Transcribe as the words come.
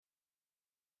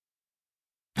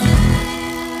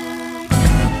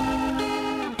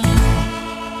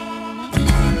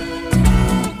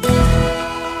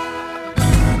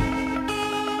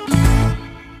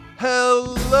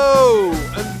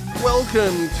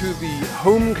welcome to the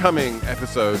homecoming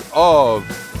episode of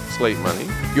Slate Money,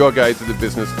 your guide to the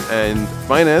business and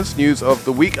finance news of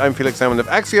the week. I'm Felix Salmon of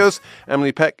Axios.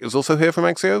 Emily Peck is also here from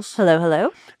Axios. Hello, hello.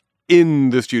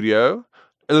 In the studio.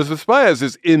 Elizabeth Spiers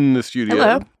is in the studio.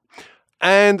 Hello.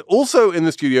 And also in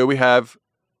the studio, we have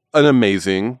an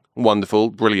amazing, wonderful,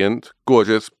 brilliant,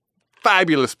 gorgeous,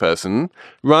 fabulous person.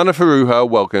 Rana Foroohar,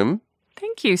 welcome.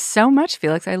 Thank you so much,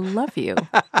 Felix. I love you.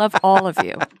 Love all of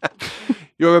you.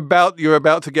 You're about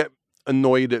to get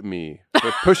annoyed at me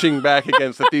for pushing back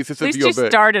against the thesis of your book. At least you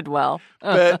started well.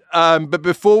 But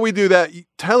before we do that,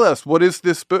 tell us, what is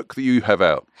this book that you have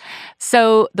out?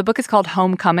 So the book is called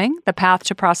Homecoming, The Path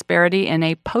to Prosperity in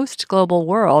a Post-Global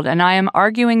World. And I am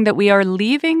arguing that we are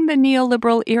leaving the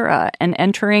neoliberal era and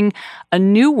entering a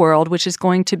new world, which is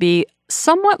going to be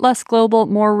somewhat less global,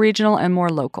 more regional, and more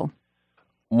local.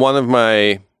 One of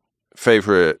my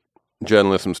favorite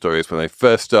journalism stories when I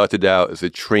first started out as a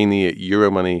trainee at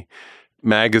Euromoney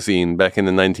magazine back in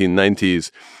the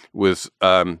 1990s was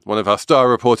one of our star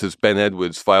reporters, Ben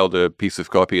Edwards, filed a piece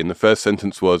of copy, and the first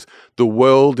sentence was, "The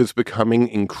world is becoming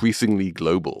increasingly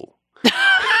global."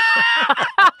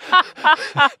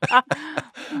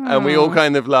 And we all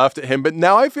kind of laughed at him. But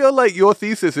now I feel like your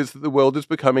thesis is that the world is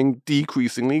becoming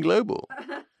decreasingly global.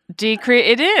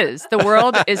 It is. The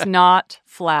world is not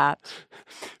flat.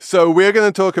 So we're going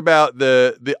to talk about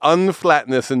the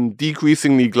unflatness and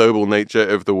decreasingly global nature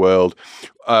of the world.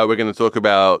 We're going to talk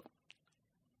about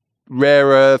rare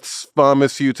earths,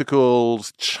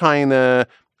 pharmaceuticals, China,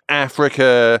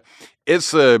 Africa.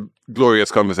 It's a glorious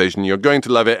conversation. You're going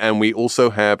to love it. And we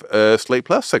also have a Slate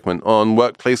Plus segment on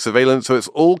workplace surveillance. So it's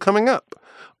all coming up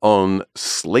on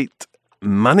Slate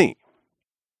Money.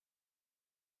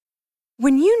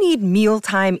 When you need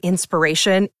mealtime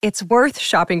inspiration, it's worth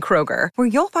shopping Kroger, where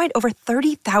you'll find over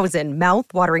 30,000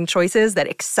 mouth-watering choices that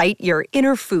excite your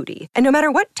inner foodie. And no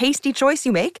matter what tasty choice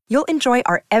you make, you'll enjoy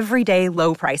our everyday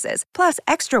low prices, plus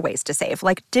extra ways to save,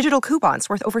 like digital coupons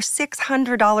worth over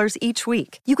 $600 each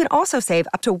week. You can also save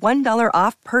up to $1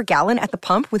 off per gallon at the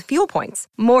pump with fuel points.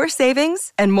 More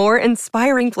savings and more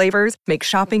inspiring flavors make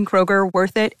shopping Kroger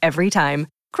worth it every time.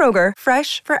 Kroger,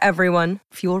 fresh for everyone.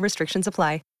 Fuel restrictions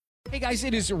apply. Hey guys,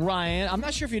 it is Ryan. I'm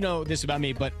not sure if you know this about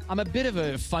me, but I'm a bit of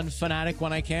a fun fanatic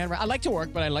when I can. I like to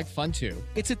work, but I like fun too.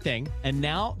 It's a thing. And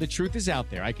now the truth is out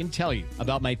there. I can tell you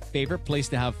about my favorite place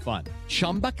to have fun.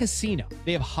 Chumba Casino.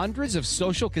 They have hundreds of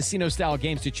social casino style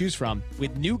games to choose from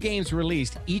with new games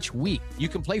released each week. You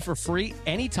can play for free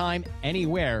anytime,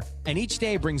 anywhere. And each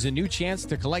day brings a new chance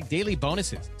to collect daily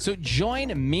bonuses. So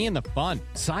join me in the fun.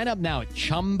 Sign up now at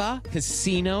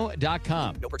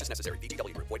ChumbaCasino.com. No purchase necessary.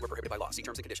 VGW. Void where prohibited by law. See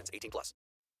terms and conditions. 18+.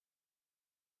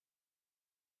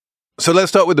 So let's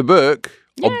start with the book.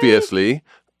 Yay. Obviously.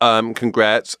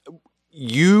 Congrats.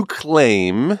 You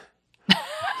claim...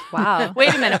 Wow.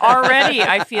 Wait a minute. Already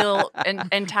I feel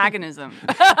antagonism.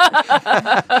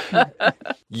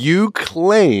 You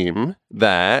claim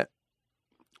that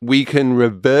we can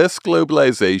reverse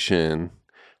globalization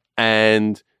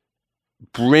and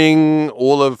bring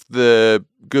all of the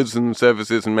goods and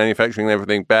services and manufacturing and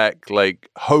everything back like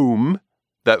home.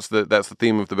 That's the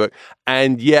theme of the book.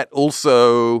 And yet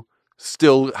also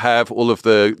still have all of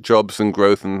the jobs and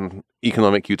growth and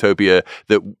economic utopia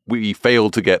that we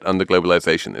failed to get under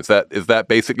globalization. Is that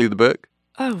basically the book?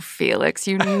 Oh, Felix,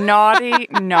 you naughty,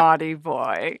 naughty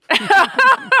boy.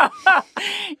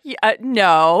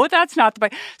 No, that's not the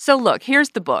book. So look, here's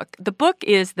the book. The book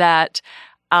is that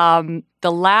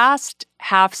the last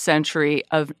half century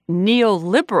of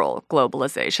neoliberal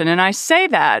globalization, and I say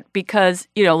that because,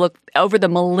 look, over the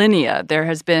millennia, there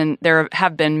have been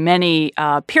many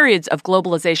periods of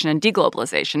globalization and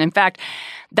deglobalization. In fact,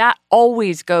 that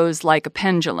always goes like a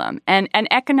pendulum. And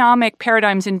economic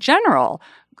paradigms in general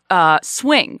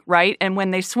swing, right? And when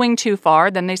they swing too far,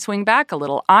 then they swing back a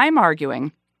little. I'm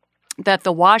arguing that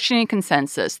the Washington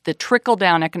Consensus, the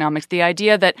trickle-down economics, the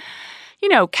idea that,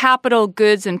 capital,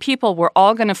 goods, and people were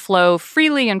all going to flow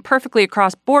freely and perfectly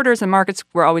across borders and markets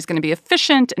were always going to be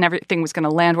efficient and everything was going to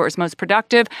land where it was most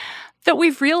productive, that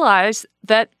we've realized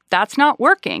that that's not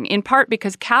working, in part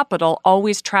because capital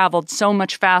always traveled so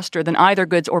much faster than either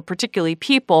goods or particularly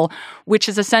people, which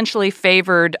has essentially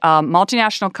favored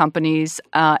multinational companies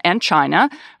and China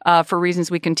for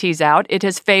reasons we can tease out. It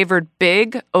has favored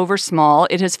big over small.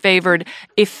 It has favored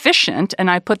efficient, and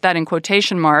I put that in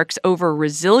quotation marks, over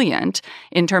resilient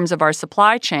in terms of our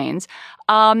supply chains.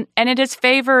 And it has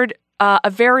favored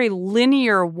a very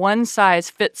linear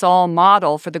one-size-fits-all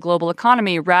model for the global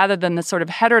economy rather than the sort of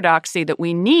heterodoxy that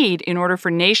we need in order for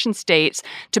nation states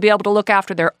to be able to look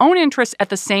after their own interests at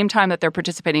the same time that they're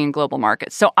participating in global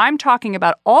markets. So I'm talking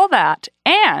about all that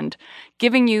and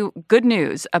giving you good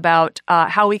news about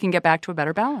how we can get back to a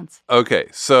better balance. Okay,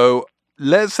 so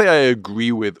let's say I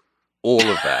agree with all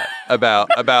of that about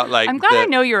like. I'm glad I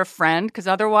know you're a friend, because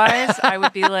otherwise I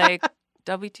would be like,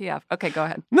 WTF. Okay, go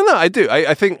ahead. No, I do.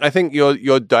 I think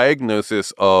your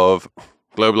diagnosis of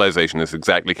globalization is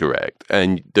exactly correct,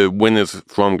 and the winners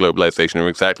from globalization are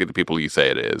exactly the people you say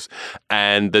it is,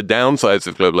 and the downsides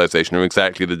of globalization are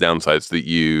exactly the downsides that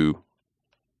you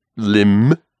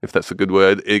limb, if that's a good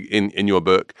word, in your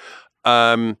book.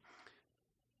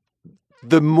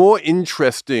 The more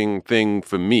interesting thing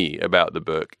for me about the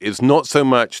book is not so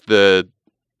much the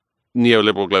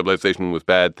neoliberal globalization was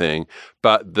bad thing,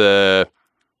 but the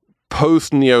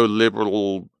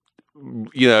post-neoliberal,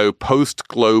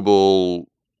 post-global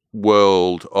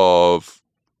world of,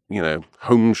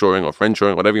 homeshoring or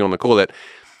friendshoring, whatever you want to call it,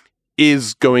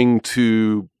 is going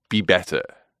to be better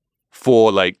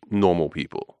for like normal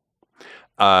people.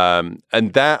 And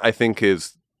that I think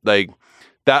is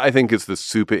the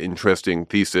super interesting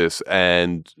thesis.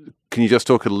 And can you just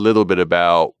talk a little bit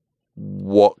about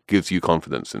what gives you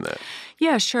confidence in that?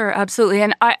 Yeah, sure. Absolutely.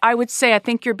 And I would say I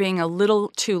think you're being a little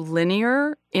too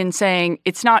linear in saying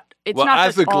it's not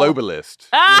as a globalist.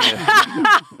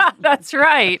 That's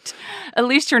right. At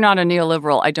least you're not a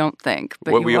neoliberal, I don't think.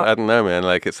 But I don't know, man.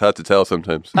 Like, it's hard to tell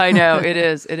sometimes. I know. It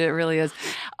is. It really is.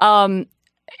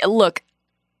 Look,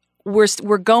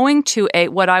 we're going to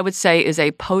what I would say is a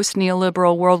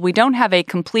post-neoliberal world. We don't have a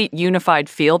complete unified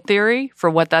field theory for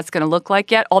what that's going to look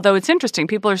like yet, although it's interesting.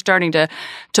 People are starting to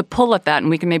pull at that, and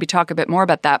we can maybe talk a bit more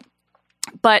about that.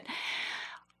 But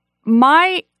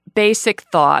my basic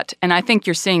thought, and I think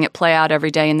you're seeing it play out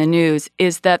every day in the news,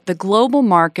 is that the global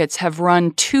markets have run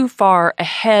too far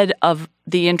ahead of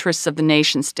the interests of the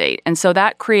nation state. And so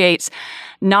that creates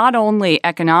not only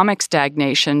economic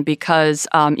stagnation because,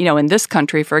 in this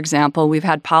country, for example, we've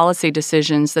had policy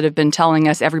decisions that have been telling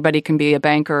us everybody can be a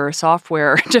banker or a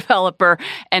software developer,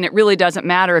 and it really doesn't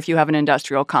matter if you have an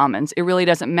industrial commons. It really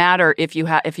doesn't matter if you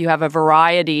have a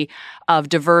variety of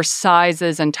diverse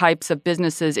sizes and types of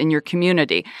businesses in your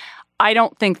community. I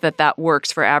don't think that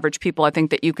works for average people. I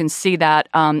think that you can see that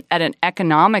at an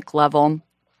economic level.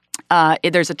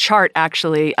 There's a chart,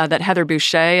 actually, that Heather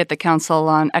Boucher at the Council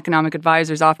on Economic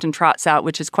Advisors often trots out,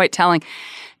 which is quite telling.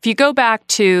 If you go back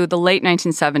to the late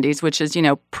 1970s, which is,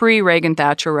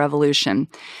 pre-Reagan-Thatcher revolution,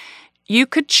 you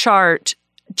could chart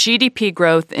GDP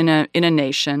growth in a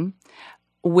nation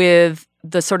with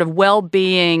the sort of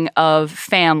well-being of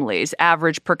families,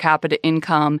 average per capita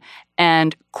income,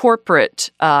 and corporate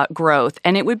growth,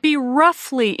 and it would be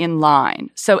roughly in line.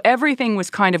 So everything was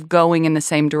kind of going in the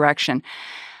same direction.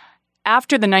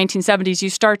 After the 1970s, you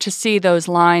start to see those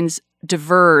lines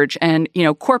diverge, and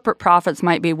corporate profits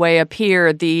might be way up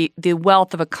here. The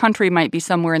wealth of a country might be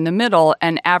somewhere in the middle,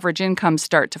 and average incomes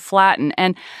start to flatten.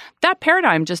 And that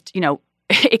paradigm just,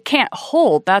 it can't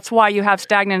hold. That's why you have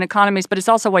stagnant economies, but it's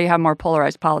also why you have more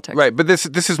polarized politics. Right, but this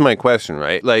is my question,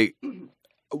 right? Like,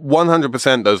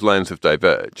 100% those lines have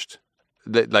diverged.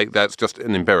 That's just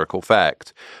an empirical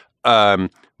fact.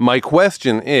 My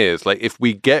question is, like, if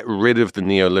we get rid of the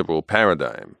neoliberal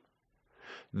paradigm,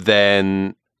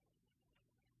 then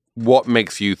what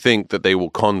makes you think that they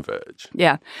will converge?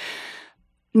 Yeah.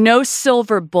 No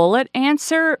silver bullet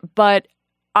answer, but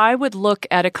I would look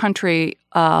at a country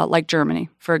like Germany,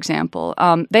 for example.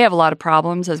 They have a lot of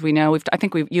problems, as we know. I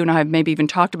think you and I have maybe even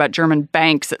talked about German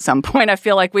banks at some point. I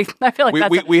feel like we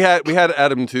had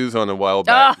Adam Tooze on a while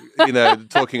back,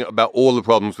 talking about all the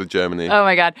problems with Germany. Oh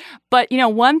my God! But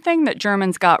one thing that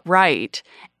Germans got right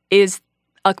is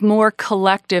a more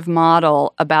collective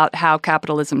model about how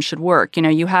capitalism should work.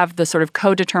 You have the sort of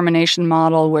co-determination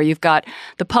model where you've got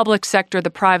the public sector,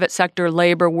 the private sector,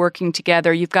 labor working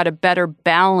together. You've got a better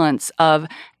balance of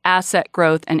asset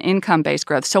growth and income-based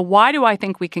growth. So why do I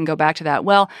think we can go back to that?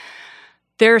 Well,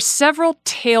 there are several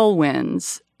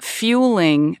tailwinds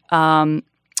fueling a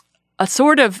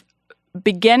sort of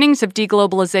beginnings of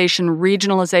deglobalization,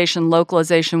 regionalization,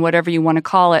 localization, whatever you want to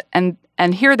call it. And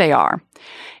here they are.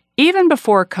 Even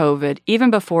before COVID,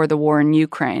 even before the war in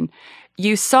Ukraine,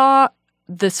 you saw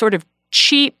the sort of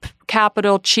cheap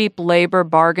capital, cheap labor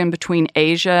bargain between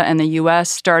Asia and the U.S.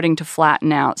 starting to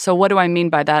flatten out. So what do I mean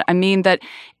by that? I mean that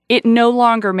it no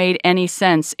longer made any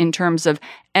sense in terms of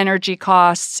energy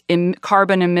costs,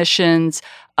 carbon emissions,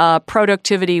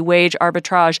 productivity, wage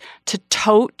arbitrage to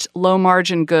tote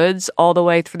low-margin goods all the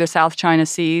way through the South China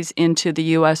Seas into the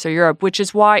U.S. or Europe, which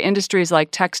is why industries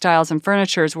like textiles and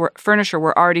furniture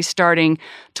were already starting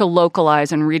to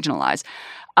localize and regionalize.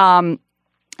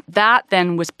 That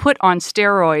then was put on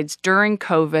steroids during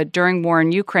COVID, during war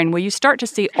in Ukraine, where you start to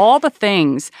see all the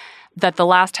things that the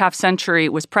last half century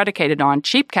was predicated on,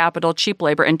 cheap capital, cheap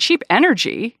labor, and cheap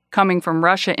energy coming from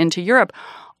Russia into Europe,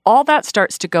 all that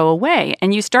starts to go away.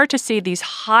 And you start to see these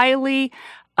highly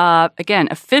again,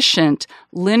 efficient,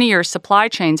 linear supply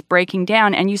chains breaking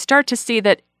down, and you start to see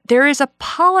that there is a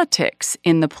politics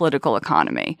in the political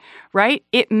economy, right?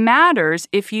 It matters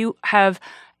if you have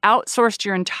outsourced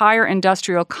your entire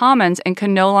industrial commons and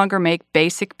can no longer make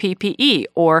basic PPE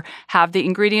or have the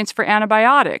ingredients for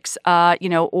antibiotics,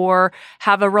 or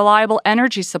have a reliable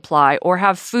energy supply or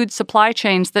have food supply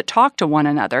chains that talk to one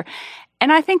another.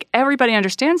 And I think everybody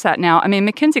understands that now. I mean,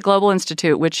 McKinsey Global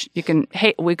Institute, which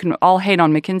we can all hate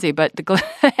on McKinsey, but the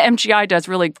MGI does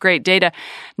really great data.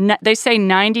 They say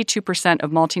 92% of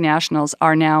multinationals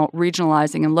are now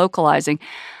regionalizing and localizing.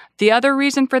 The other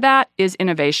reason for that is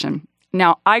innovation.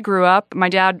 Now, I grew up, my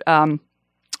dad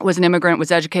was an immigrant,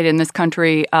 was educated in this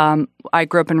country. I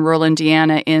grew up in rural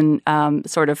Indiana in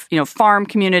farm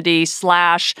community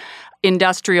 /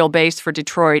 industrial base for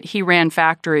Detroit. He ran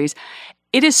factories.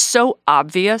 It is so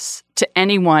obvious to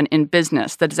anyone in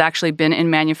business that has actually been in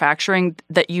manufacturing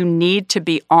that you need to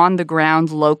be on the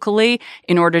ground locally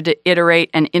in order to iterate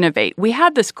and innovate. We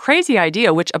had this crazy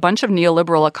idea, which a bunch of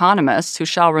neoliberal economists, who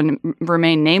shall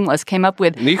remain nameless, came up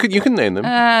with. You can name them.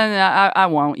 I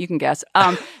won't. You can guess.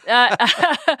 We're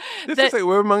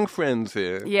among friends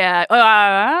here.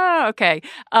 Yeah. Okay.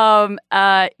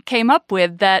 Came up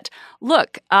with that.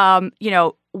 Look,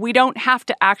 we don't have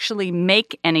to actually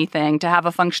make anything to have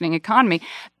a functioning economy.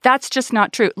 That's just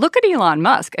not true. Look at Elon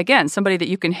Musk. Again, somebody that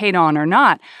you can hate on or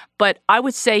not. But I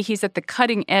would say he's at the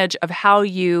cutting edge of how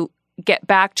you get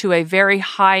back to a very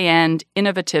high-end,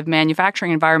 innovative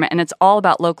manufacturing environment. And it's all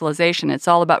about localization. It's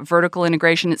all about vertical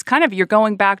integration. It's kind of, you're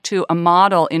going back to a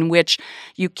model in which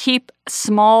you keep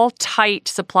small, tight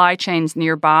supply chains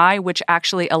nearby, which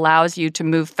actually allows you to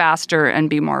move faster and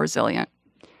be more resilient.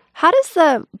 How does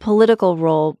the political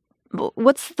role,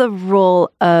 what's the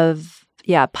role of,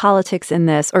 politics in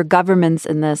this or governments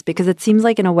in this? Because it seems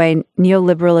like in a way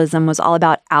neoliberalism was all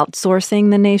about outsourcing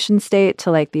the nation state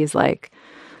to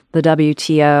the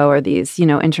WTO or these,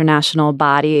 international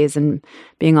bodies and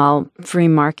being all free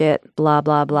market, blah,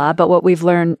 blah, blah. But what we've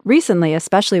learned recently,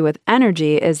 especially with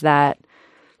energy, is that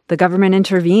the government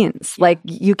intervenes.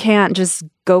 You can't just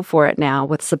go for it now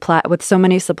with so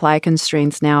many supply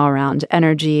constraints now around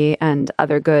energy and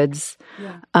other goods.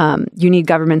 Yeah. You need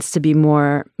governments to be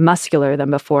more muscular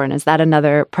than before. And is that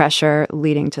another pressure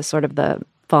leading to sort of the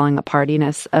falling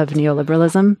apartiness of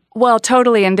neoliberalism? Well,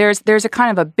 totally. And there's a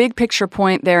kind of a big picture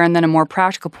point there and then a more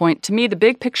practical point. To me, the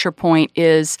big picture point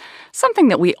is something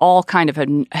that we all kind of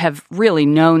have really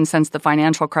known since the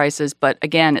financial crisis. But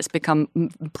again, it's become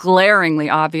glaringly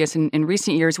obvious in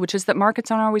recent years, which is that markets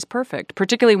aren't always perfect,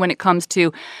 particularly when it comes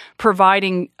to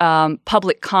providing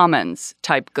public commons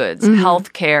type goods,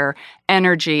 healthcare,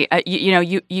 energy.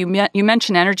 You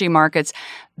mentioned energy markets.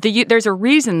 There's a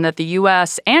reason that the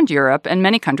U.S. and Europe and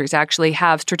many countries actually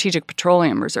have strategic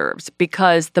petroleum reserves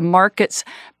because the markets,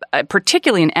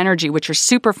 particularly in energy, which are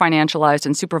super financialized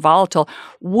and super volatile,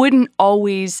 wouldn't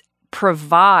always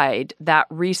provide that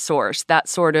resource, that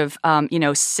sort of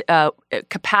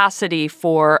capacity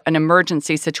for an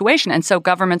emergency situation. And so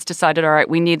governments decided, all right,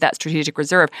 we need that strategic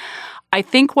reserve. I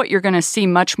think what you're going to see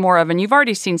much more of, and you've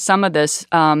already seen some of this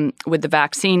with the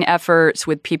vaccine efforts,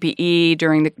 with PPE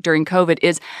during COVID,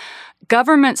 is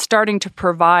government starting to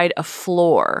provide a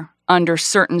floor under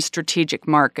certain strategic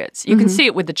markets. You can see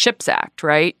it with the CHIPS Act,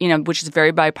 right? Which is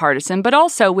very bipartisan, but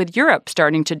also with Europe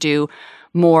starting to do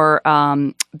more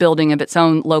building of its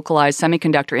own localized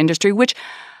semiconductor industry, which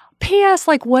P.S.,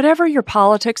 whatever your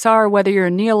politics are, whether you're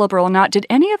a neoliberal or not, did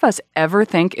any of us ever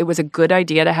think it was a good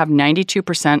idea to have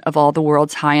 92% of all the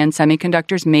world's high-end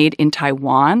semiconductors made in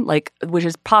Taiwan, which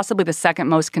is possibly the second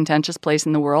most contentious place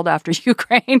in the world after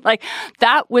Ukraine?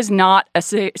 That was not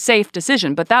a safe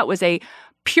decision, but that was a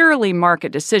purely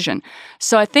market decision.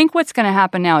 So I think what's going to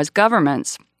happen now is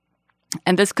governments,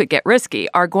 and this could get risky,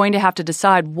 are going to have to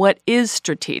decide what is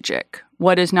strategic,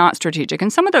 what is not strategic.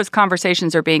 And some of those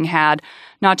conversations are being had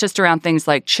not just around things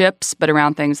like chips, but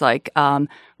around things like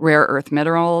rare earth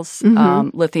minerals,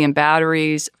 lithium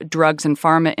batteries, drugs and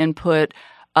pharma input,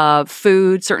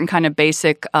 food, certain kind of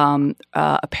basic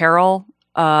apparel.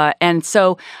 And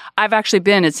so I've actually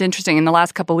it's interesting, in the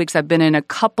last couple of weeks, I've been in a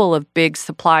couple of big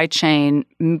supply chain,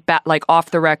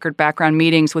 off-the-record background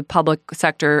meetings with public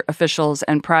sector officials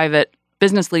and private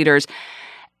business leaders.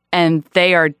 And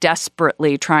they are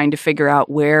desperately trying to figure out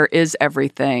where is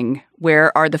everything,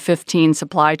 where are the 15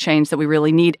 supply chains that we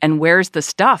really need, and where's the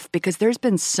stuff? Because there's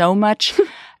been so much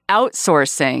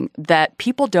outsourcing that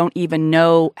people don't even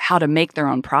know how to make their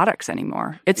own products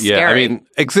anymore. It's Yeah, scary. I mean,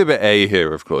 Exhibit A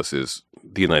here, of course, is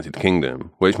the United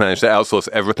Kingdom, which managed to outsource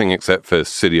everything except for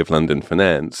City of London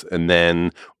finance, and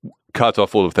then cut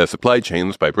off all of their supply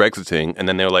chains by Brexiting, and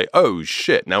then they were like, "Oh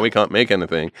shit! Now we can't make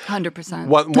anything." 100%.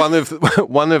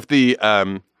 One of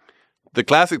the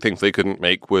classic things they couldn't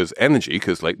make was energy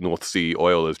because like North Sea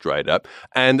oil has dried up,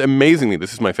 and amazingly,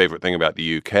 this is my favorite thing about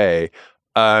the UK.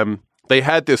 They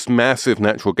had this massive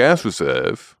natural gas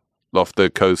reserve off the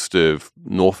coast of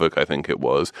Norfolk, I think it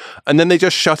was, and then they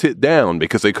just shut it down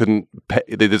because they couldn't pay.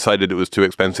 They decided it was too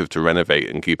expensive to renovate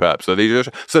and keep up. So they just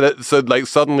so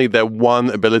suddenly their one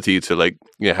ability to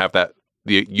have that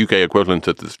the UK equivalent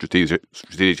of the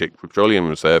strategic petroleum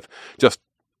reserve just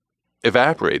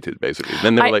evaporated basically.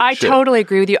 Then they were like, I shit. totally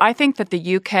agree with you. I think that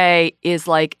the UK is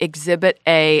like Exhibit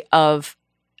A of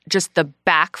just the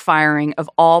backfiring of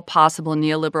all possible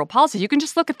neoliberal policies. You can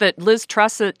just look at the Liz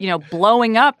Truss,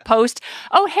 blowing up post,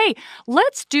 oh, hey,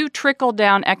 let's do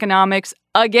trickle-down economics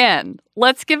again.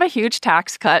 Let's give a huge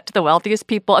tax cut to the wealthiest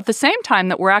people at the same time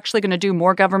that we're actually going to do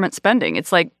more government spending.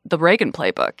 It's like the Reagan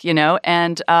playbook,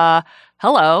 and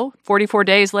hello, 44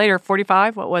 days later,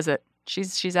 45, what was it?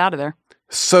 She's out of there.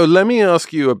 So let me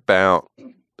ask you about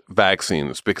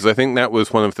vaccines, because I think that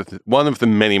was one of the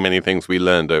many, many things we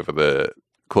learned over the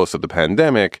course of the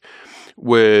pandemic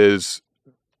was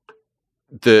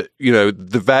that,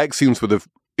 the vaccines were the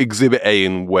Exhibit A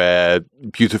in where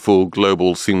beautiful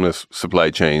global seamless supply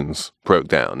chains broke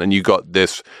down. And you got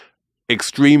this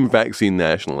extreme vaccine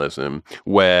nationalism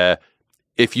where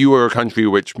if you were a country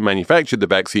which manufactured the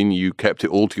vaccine, you kept it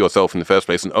all to yourself in the first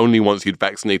place. And only once you'd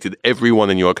vaccinated everyone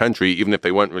in your country, even if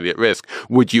they weren't really at risk,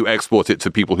 would you export it to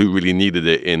people who really needed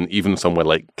it in even somewhere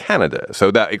like Canada.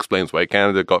 So that explains why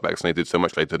Canada got vaccinated so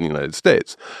much later than the United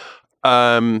States.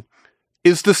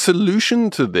 Is the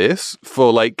solution to this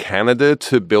for Canada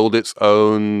to build its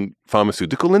own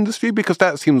pharmaceutical industry? Because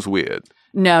that seems weird.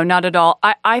 No, not at all.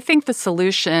 I think the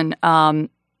solution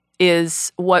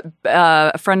is what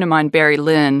a friend of mine, Barry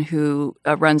Lynn, who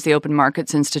runs the Open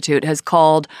Markets Institute, has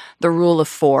called the rule of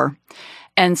four.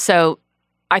 And so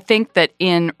I think that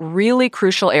in really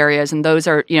crucial areas, and those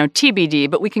are, TBD,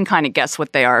 but we can kind of guess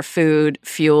what they are: food,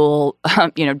 fuel,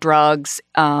 drugs,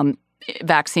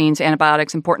 vaccines,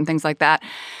 antibiotics, important things like that.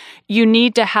 You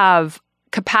need to have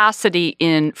capacity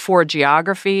in 4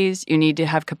 geographies. You need to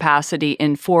have capacity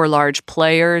in 4 large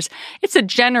players. It's a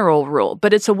general rule,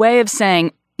 but it's a way of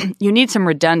saying you need some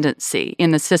redundancy in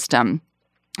the system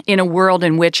in a world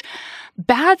in which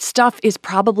bad stuff is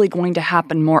probably going to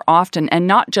happen more often, and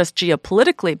not just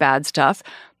geopolitically bad stuff,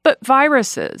 but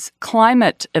viruses,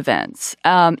 climate events.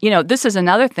 This is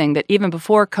another thing that even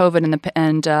before COVID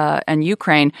and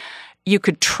Ukraine, you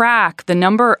could track the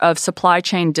number of supply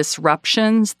chain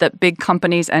disruptions that big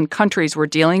companies and countries were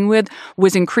dealing with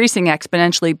was increasing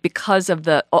exponentially because of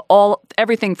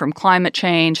everything from climate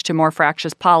change to more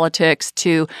fractious politics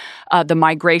to the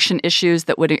migration issues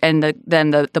that would and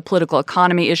the political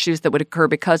economy issues that would occur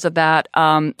because of that.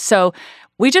 So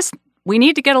we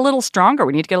need to get a little stronger.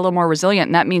 We need to get a little more resilient,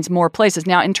 and that means more places.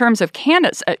 Now, in terms of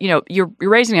Canada's, you're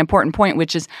raising an important point,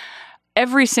 which is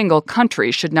every single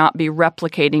country should not be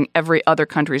replicating every other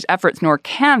country's efforts, nor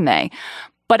can they.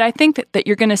 But I think that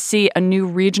you're going to see a new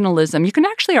regionalism. You can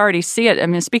actually already see it. I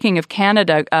mean, speaking of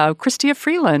Canada, Chrystia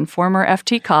Freeland, former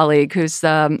FT colleague, who's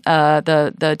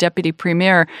the deputy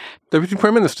premier. Deputy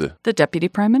Prime Minister. The deputy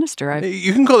prime minister.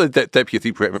 You can call it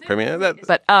deputy premier.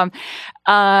 But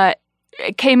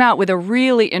came out with a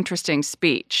really interesting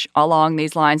speech along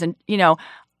these lines. And,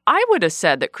 I would have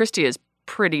said that Chrystia is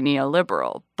pretty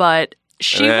neoliberal, but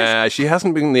she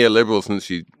hasn't been neoliberal since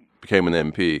she became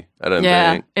an MP. I don't think.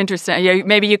 Yeah, interesting. Yeah,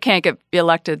 maybe you can't get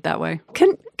elected that way.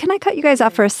 Can I cut you guys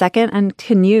off for a second? And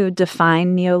can you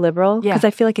define neoliberal? Yeah. Because I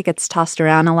feel like it gets tossed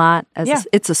around a lot.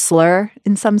 It's a slur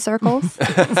in some circles,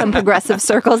 some progressive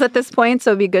circles at this point.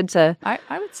 So it'd be good to. I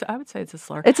would say it's a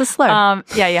slur. It's a slur.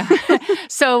 Yeah.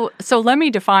 So let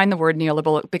me define the word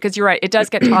neoliberal, because you're right. It does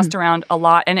get tossed around a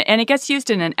lot, and it gets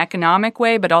used in an economic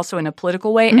way, but also in a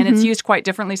political way, and it's used quite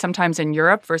differently sometimes in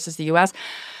Europe versus the U.S.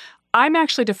 I'm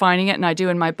actually defining it, and I do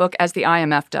in my book, as the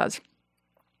IMF does.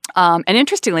 And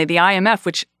interestingly, the IMF,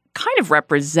 which kind of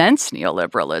represents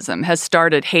neoliberalism, has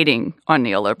started hating on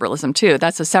neoliberalism too.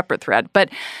 That's a separate thread. But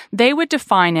they would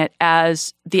define it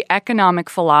as the economic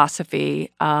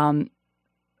philosophy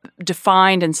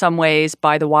defined in some ways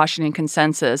by the Washington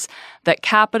Consensus that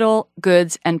capital,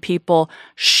 goods, and people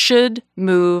should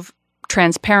move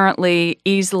transparently,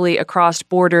 easily across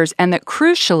borders, and that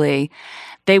crucially,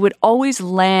 they would always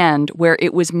land where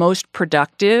it was most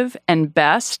productive and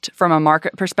best from a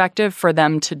market perspective for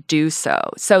them to do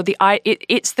so. So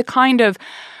it's the kind of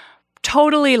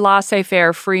totally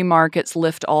laissez-faire, free markets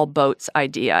lift all boats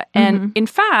idea. And in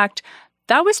fact,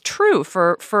 that was true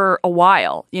for a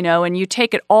while, and you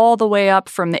take it all the way up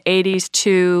from the 80s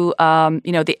to,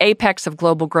 the apex of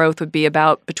global growth would be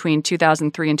about between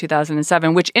 2003 and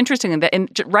 2007, which interestingly,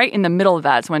 right in the middle of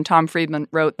that is when Tom Friedman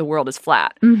wrote The World is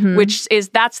Flat,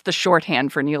 that's the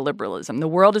shorthand for neoliberalism. The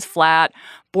world is flat,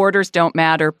 borders don't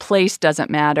matter, place doesn't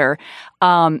matter,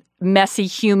 messy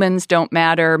humans don't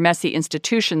matter, messy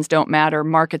institutions don't matter,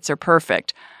 markets are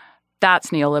perfect.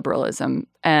 That's neoliberalism,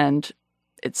 and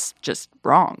it's just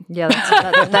wrong. Yeah,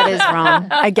 that is wrong.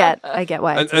 I get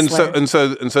why. And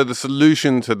so the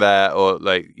solution to that, or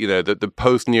the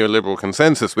post neoliberal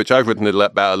consensus, which I've written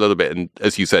about a little bit, and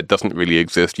as you said, doesn't really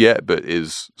exist yet, but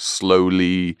is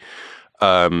slowly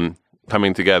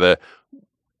coming together.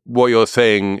 What you're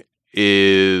saying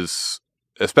is,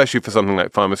 especially for something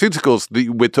like pharmaceuticals,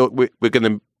 we're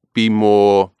going to be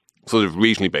more sort of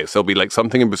regionally based. There'll be like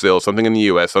something in Brazil, something in the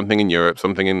US, something in Europe,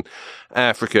 something in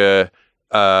Africa.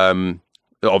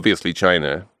 Obviously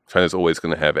China's always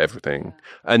going to have everything.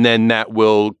 And then that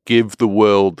will give the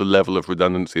world the level of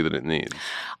redundancy that it needs.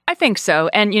 I think so.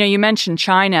 And, you mentioned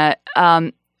China.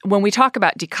 When we talk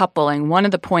about decoupling, one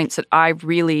of the points that I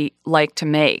really like to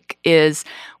make is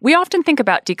we often think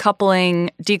about decoupling,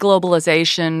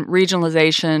 deglobalization,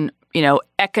 regionalization,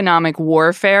 economic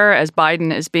warfare, as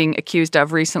Biden is being accused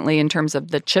of recently in terms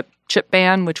of the chip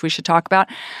ban, which we should talk about,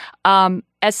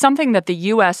 as something that the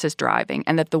U.S. is driving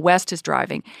and that the West is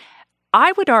driving.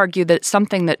 I would argue that it's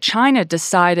something that China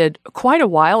decided quite a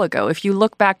while ago. If you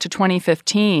look back to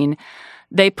 2015,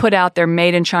 they put out their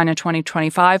Made in China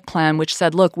 2025 plan, which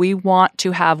said, look, we want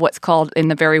to have what's called, in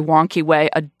the very wonky way,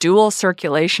 a dual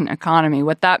circulation economy.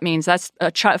 What that means, that's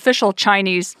official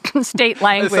Chinese state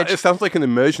language. It sounds like an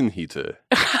immersion heater.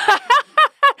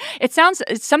 It's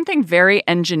something very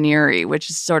engineering, which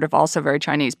is sort of also very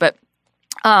Chinese, but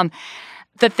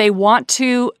that they want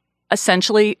to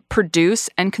essentially produce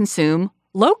and consume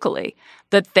locally,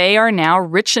 that they are now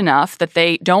rich enough that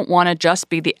they don't want to just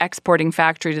be the exporting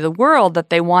factory to the world, that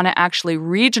they want to actually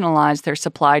regionalize their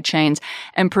supply chains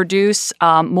and produce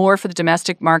more for the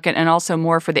domestic market and also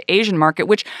more for the Asian market,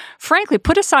 which, frankly,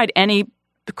 put aside any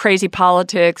crazy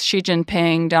politics, Xi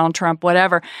Jinping, Donald Trump,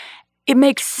 whatever, it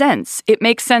makes sense. It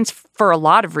makes sense for a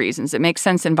lot of reasons. It makes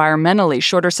sense environmentally.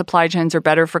 Shorter supply chains are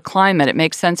better for climate. It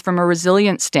makes sense from a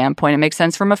resilience standpoint. It makes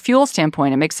sense from a fuel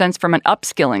standpoint. It makes sense from an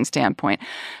upskilling standpoint.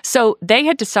 So they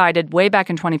had decided way back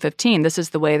in 2015, this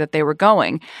is the way that they were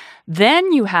going.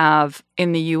 Then you have,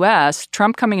 in the U.S.,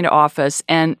 Trump coming into office,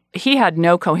 and he had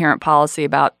no coherent policy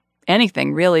about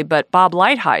anything, really, but Bob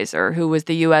Lighthizer, who was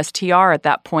the U.S. TR at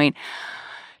that point,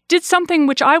 did something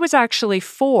which I was actually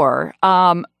for,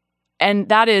 and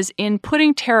that is in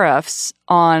putting tariffs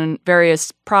on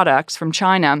various products from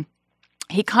China,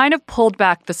 he kind of pulled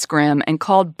back the scrim and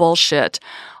called bullshit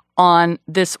on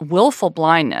this willful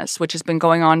blindness, which has been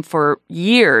going on for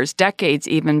years, decades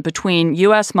even, between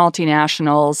U.S.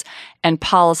 multinationals and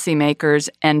policymakers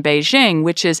and Beijing,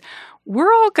 which is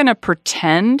we're all going to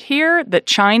pretend here that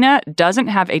China doesn't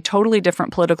have a totally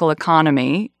different political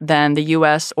economy than the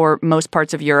U.S. or most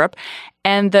parts of Europe,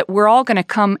 and that we're all going to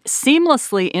come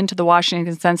seamlessly into the Washington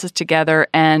Consensus together,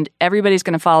 and everybody's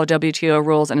going to follow WTO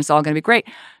rules, and it's all going to be great.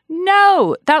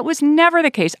 No, that was never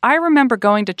the case. I remember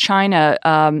going to China,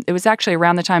 it was actually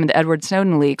around the time of the Edward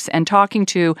Snowden leaks, and talking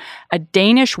to a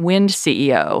Danish wind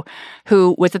CEO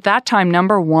who was at that time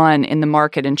number one in the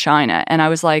market in China. And I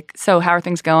was like, so how are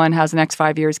things going? How's the next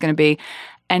 5 years going to be?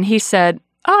 And he said,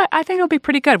 oh, I think it'll be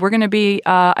pretty good. We're going to be,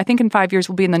 I think in 5 years,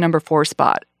 we'll be in the number 4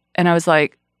 spot. And I was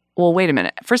like, well, wait a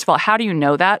minute. First of all, how do you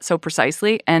know that so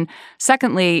precisely? And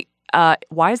secondly,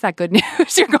 why is that good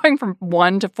news? You're going from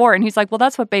 1 to 4. And he's like, well,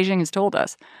 that's what Beijing has told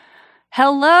us.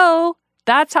 Hello?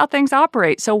 That's how things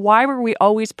operate. So why were we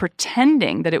always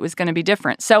pretending that it was going to be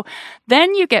different? So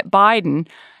then you get Biden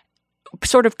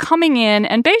sort of coming in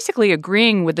and basically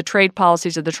agreeing with the trade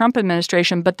policies of the Trump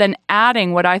administration, but then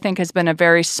adding what I think has been a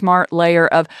very smart layer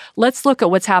of let's look at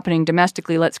what's happening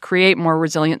domestically. Let's create more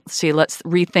resiliency. Let's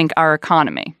rethink our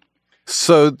economy.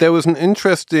 So there was an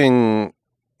interesting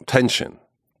tension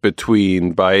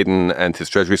between Biden and his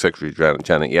Treasury Secretary,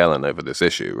 Janet Yellen, over this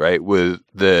issue, right? We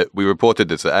reported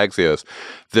this at Axios,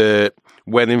 that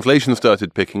when inflation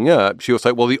started picking up, she was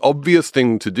like, well, the obvious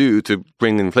thing to do to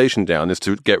bring inflation down is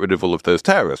to get rid of all of those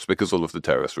tariffs because all of the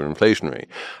tariffs were inflationary.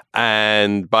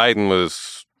 And Biden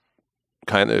was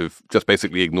kind of just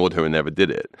basically ignored her and never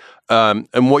did it.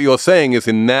 And what you're saying is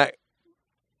in that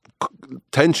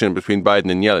tension between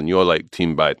Biden and Yellen. You're like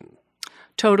Team Biden.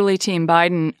 Totally Team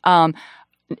Biden.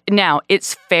 Now,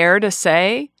 it's fair to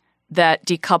say that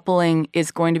decoupling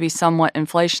is going to be somewhat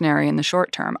inflationary in the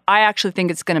short term. I actually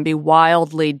think it's going to be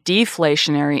wildly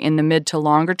deflationary in the mid to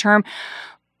longer term.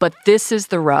 But this is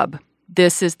the rub.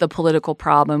 This is the political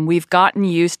problem. We've gotten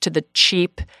used to the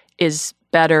cheap is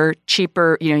better,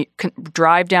 cheaper,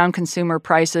 drive down consumer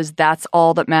prices. That's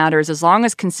all that matters. As long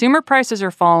as consumer prices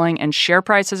are falling and share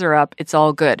prices are up, it's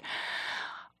all good.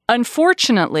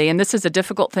 Unfortunately, and this is a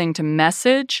difficult thing to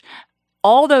message,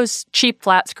 all those cheap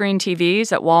flat screen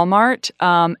TVs at Walmart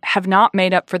have not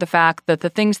made up for the fact that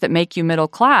the things that make you middle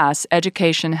class,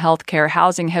 education, healthcare,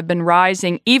 housing, have been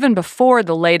rising even before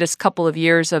the latest couple of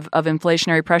years of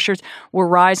inflationary pressures were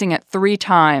rising at 3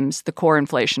 times the core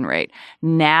inflation rate.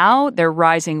 Now they're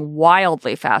rising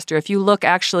wildly faster. If you look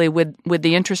actually with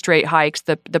the interest rate hikes,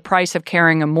 the price of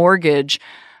carrying a mortgage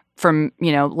from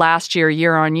last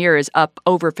year on year is up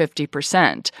over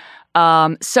 50%.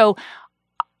 So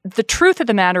the truth of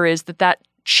the matter is that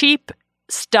cheap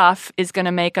stuff is going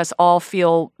to make us all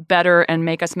feel better and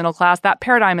make us middle class. That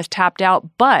paradigm is tapped out,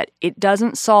 but it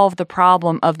doesn't solve the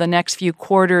problem of the next few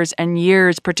quarters and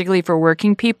years, particularly for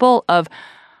working people, of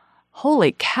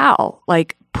holy cow,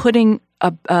 like putting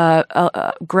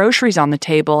groceries on the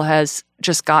table has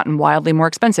just gotten wildly more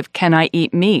expensive. Can I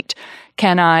eat meat?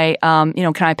 Can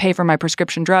I pay for my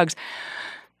prescription drugs?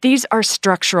 These are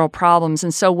structural problems.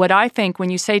 And so what I think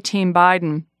when you say Team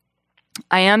Biden,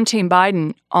 I am Team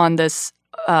Biden on this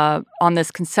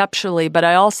conceptually, but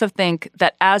I also think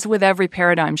that as with every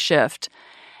paradigm shift,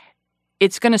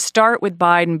 it's going to start with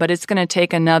Biden, but it's going to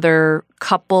take another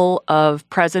couple of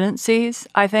presidencies,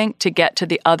 I think, to get to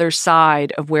the other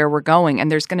side of where we're going. And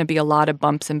there's going to be a lot of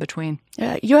bumps in between.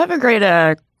 Yeah, you have a great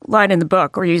line in the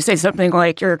book where you say something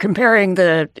like you're comparing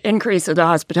the increase of the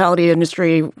hospitality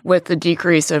industry with the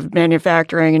decrease of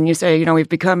manufacturing. And you say, we've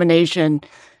become a nation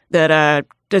that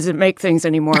doesn't make things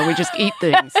anymore. We just eat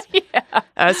things.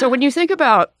 Yeah. So when you think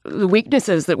about the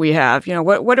weaknesses that we have,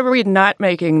 what are we not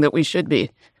making that we should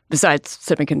be besides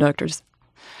semiconductors?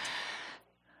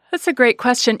 That's a great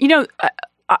question.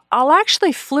 I'll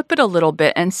actually flip it a little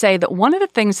bit and say that one of the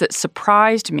things that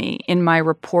surprised me in my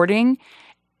reporting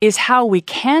is how we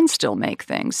can still make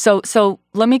things. So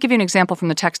let me give you an example from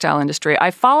the textile industry.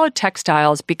 I followed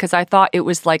textiles because I thought it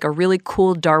was like a really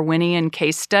cool Darwinian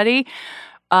case study.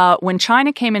 When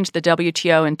China came into the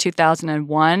WTO in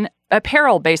 2001,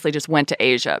 apparel basically just went to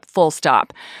Asia, full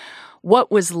stop.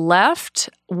 What was left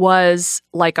was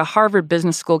like a Harvard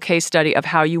Business School case study of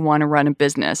how you want to run a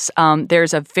business.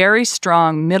 There's a very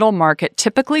strong middle market,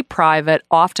 typically private,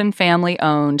 often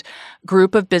family-owned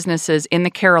group of businesses in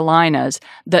the Carolinas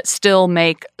that still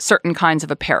make certain kinds of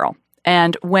apparel.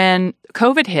 And when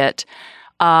COVID hit,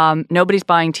 nobody's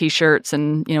buying T-shirts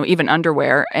and, even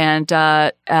underwear, and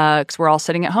because we're all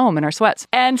sitting at home in our sweats.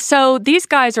 And so these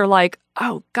guys are like,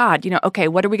 oh, God, okay,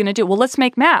 what are we going to do? Well, let's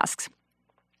make masks.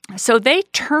 So they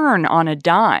turn on a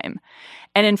dime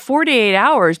and in 48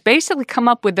 hours basically come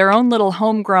up with their own little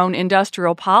homegrown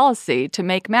industrial policy to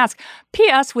make masks.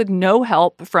 P.S. with no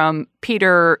help from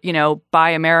Peter, Buy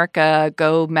America,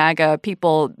 Go MAGA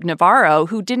people, Navarro,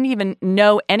 who didn't even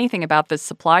know anything about this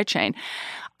supply chain.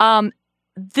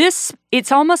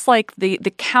 It's almost like the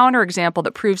counterexample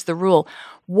that proves the rule.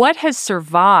 What has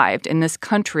survived in this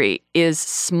country is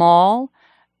small,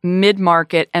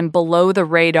 mid-market, and below the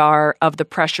radar of the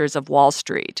pressures of Wall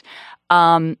Street.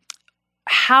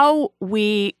 How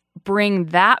we bring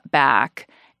that back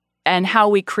and how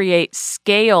we create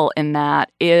scale in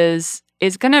that is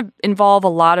going to involve a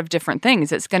lot of different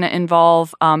things. It's going to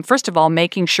involve, first of all,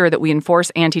 making sure that we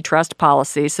enforce antitrust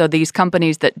policy so these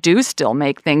companies that do still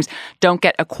make things don't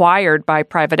get acquired by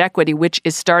private equity, which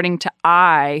is starting to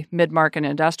eye mid-market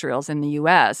industrials in the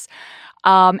U.S.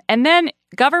 And then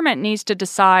government needs to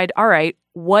decide, all right,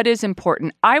 what is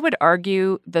important? I would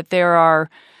argue that there are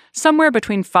somewhere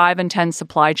between 5 and 10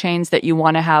 supply chains that you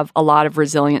want to have a lot of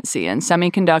resiliency in.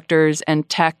 Semiconductors and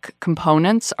tech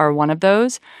components are one of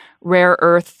those. Rare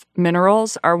earth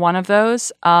minerals are one of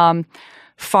those. Pharma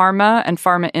and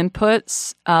pharma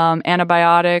inputs,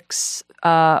 antibiotics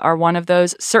are one of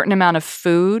those. Certain amount of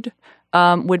food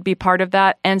would be part of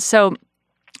that. And so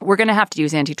we're going to have to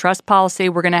use antitrust policy.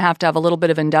 We're going to have a little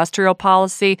bit of industrial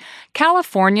policy.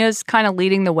 California's kind of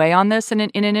leading the way on this in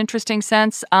an interesting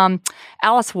sense.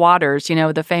 Alice Waters,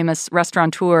 the famous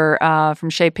restaurateur from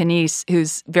Chez Panisse,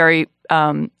 who's very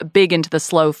big into the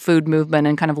slow food movement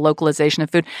and kind of localization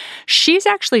of food. She's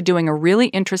actually doing a really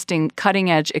interesting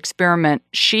cutting-edge experiment.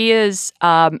 She is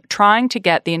trying to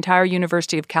get the entire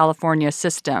University of California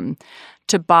system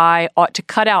to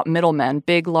cut out middlemen,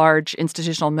 big, large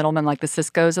institutional middlemen like the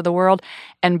Ciscos of the world,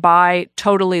 and buy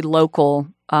totally local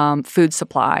food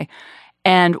supply.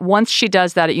 And once she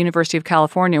does that at University of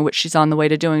California, which she's on the way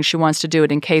to doing, she wants to do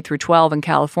it in K through 12 in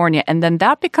California. And then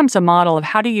that becomes a model of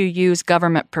how do you use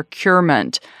government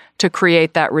procurement to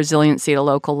create that resiliency at a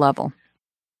local level.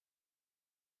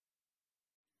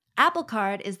 Apple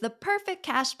Card is the perfect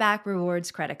cashback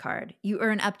rewards credit card. You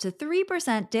earn up to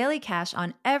 3% daily cash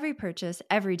on every purchase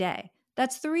every day.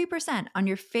 That's 3% on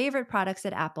your favorite products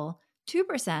at Apple,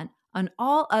 2% on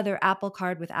all other Apple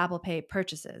Card with Apple Pay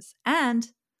purchases, and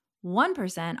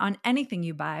 1% on anything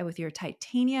you buy with your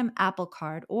titanium Apple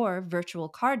Card or virtual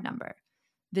card number.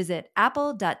 Visit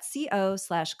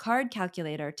apple.co/card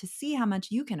calculator to see how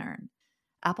much you can earn.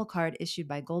 Apple Card issued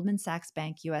by Goldman Sachs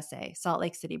Bank USA, Salt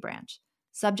Lake City branch.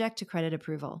 Subject to credit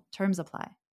approval. Terms apply.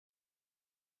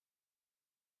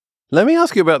 Let me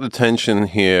ask you about the tension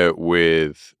here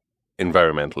with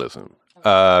environmentalism.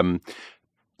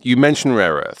 You mentioned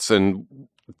rare earths, and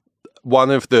one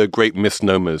of the great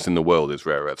misnomers in the world is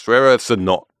rare earths. Rare earths are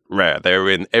not rare. They're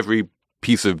in every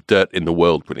piece of dirt in the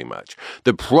world, pretty much.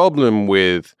 The problem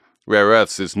with rare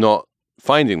earths is not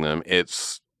finding them.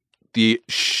 It's the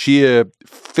sheer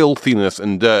filthiness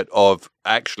and dirt of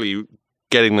actually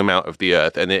getting them out of the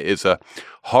earth. And it is a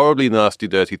horribly nasty,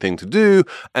 dirty thing to do.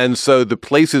 And so the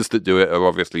places that do it are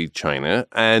obviously China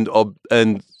and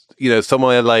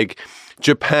somewhere like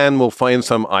Japan will find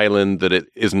some island that it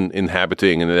isn't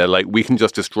inhabiting. And they're like, we can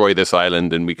just destroy this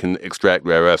island and we can extract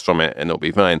rare earths from it and it'll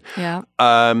be fine. Yeah.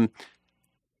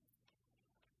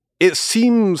 It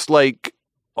seems like,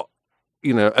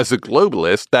 as a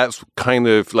globalist, that's kind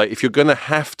of like if you're going to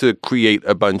have to create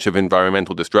a bunch of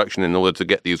environmental destruction in order to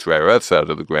get these rare earths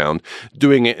out of the ground,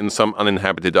 doing it in some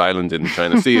uninhabited island in the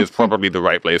China Sea is probably the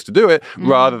right place to do it,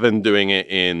 rather than doing it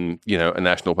in, a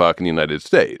national park in the United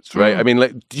States, right? I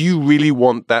mean, do you really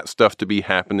want that stuff to be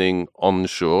happening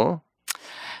onshore?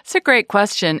 It's a great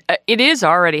question. It is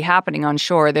already happening on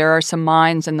shore. There are some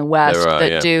mines in the West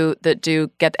that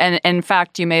do get, and in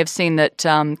fact, you may have seen that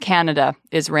Canada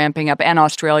is ramping up and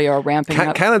Australia are ramping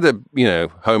up. Canada,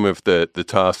 home of the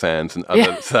tar sands and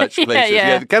other such places.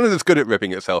 Yeah, Canada's good at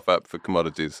ripping itself up for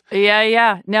commodities.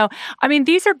 Yeah. No, I mean,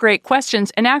 these are great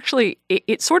questions. And actually,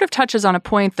 it sort of touches on a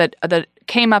point that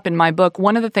came up in my book.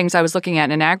 One of the things I was looking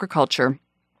at in agriculture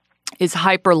is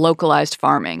hyper-localized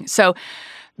farming. So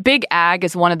big ag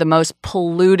is one of the most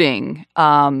polluting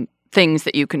things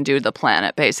that you can do to the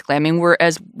planet, basically. I mean,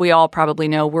 as we all probably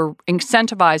know, we're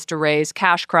incentivized to raise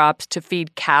cash crops to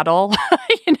feed cattle.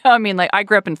 I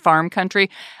grew up in farm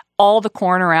country. All the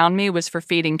corn around me was for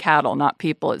feeding cattle, not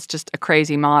people. It's just a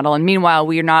crazy model. And meanwhile,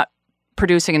 we are not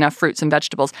producing enough fruits and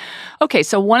vegetables. Okay,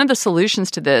 so one of the solutions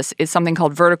to this is something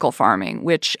called vertical farming,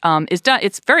 which is done.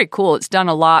 It's very cool. It's done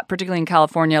a lot, particularly in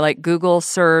California. Like Google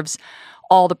serves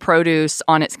all the produce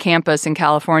on its campus in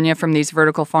California from these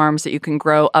vertical farms that you can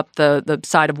grow up the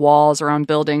side of walls around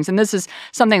buildings. And this is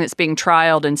something that's being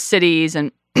trialed in cities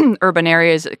and urban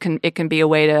areas. It can be a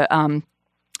way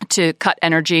to cut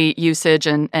energy usage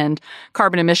and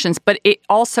carbon emissions, but it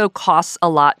also costs a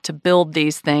lot to build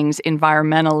these things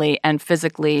environmentally and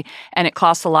physically, and it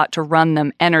costs a lot to run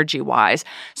them energy-wise.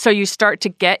 So you start to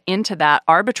get into that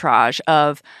arbitrage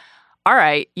of, all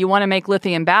right, you want to make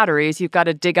lithium batteries, you've got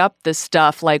to dig up this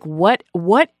stuff. Like, what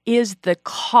is the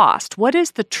cost? What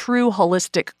is the true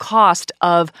holistic cost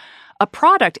of a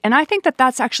product? And I think that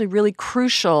that's actually really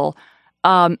crucial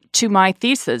to my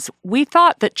thesis. We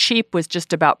thought that cheap was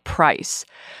just about price.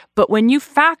 But when you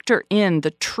factor in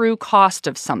the true cost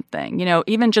of something,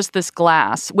 even just this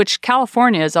glass, which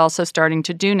California is also starting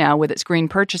to do now with its green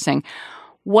purchasing,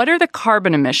 what are the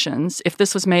carbon emissions if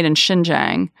this was made in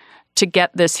Xinjiang to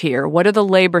get this here? What are the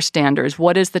labor standards?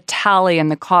 What is the tally and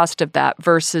the cost of that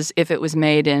versus if it was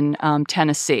made in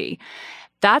Tennessee?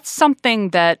 That's something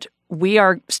that we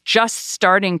are just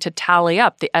starting to tally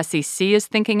up. The SEC is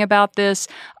thinking about this.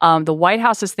 The White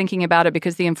House is thinking about it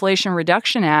because the Inflation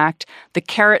Reduction Act, the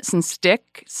carrots and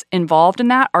sticks involved in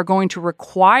that are going to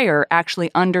require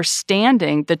actually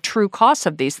understanding the true costs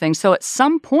of these things. So at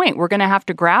some point, we're going to have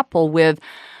to grapple with,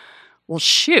 well,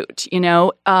 shoot,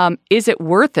 is it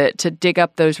worth it to dig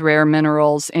up those rare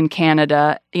minerals in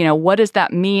Canada? What does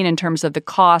that mean in terms of the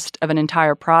cost of an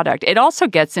entire product? It also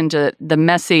gets into the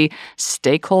messy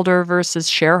stakeholder versus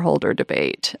shareholder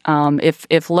debate.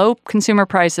 If low consumer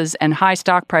prices and high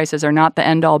stock prices are not the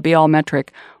end-all, be-all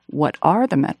metric, what are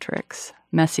the metrics?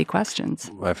 Messy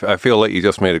questions. I feel like you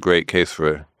just made a great case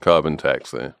for a carbon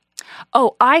tax there.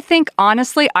 Oh,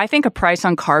 honestly, I think a price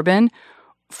on carbon,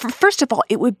 first of all,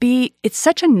 it's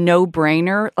such a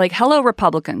no-brainer. Like, hello,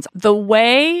 Republicans. The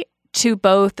way to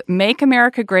both make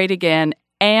America great again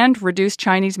and reduce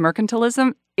Chinese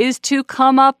mercantilism is to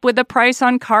come up with a price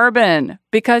on carbon,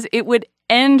 because it would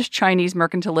end Chinese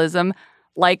mercantilism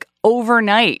like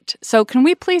overnight. So can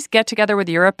we please get together with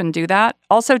Europe and do that?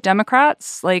 Also,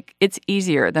 Democrats, like, it's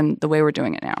easier than the way we're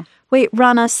doing it now. Wait,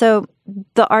 Rana, so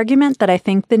the argument that I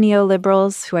think the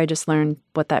neoliberals, who I just learned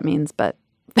what that means, but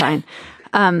fine,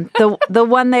 the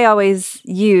one they always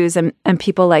use, and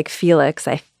people like Felix,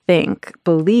 I think,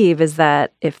 believe, is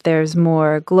that if there's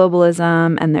more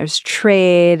globalism and there's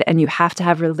trade and you have to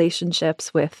have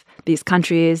relationships with these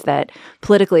countries that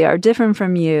politically are different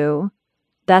from you,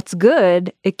 that's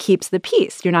good. It keeps the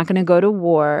peace. You're not going to go to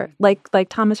war, like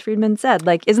Thomas Friedman said.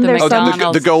 Like, isn't there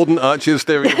some the Golden Arches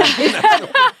theory?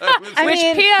 Which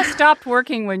PS stopped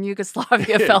working when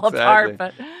Yugoslavia fell apart.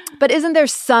 But isn't there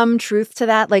some truth to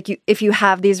that? Like, if you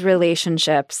have these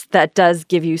relationships, that does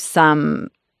give you some,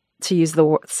 to use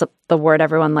the word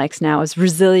everyone likes now, is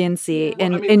resiliency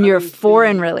in your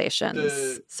foreign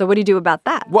relations. So what do you do about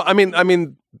that? Well, I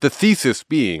mean, the thesis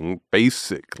being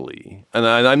basically, and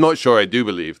I'm not sure I do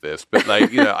believe this, but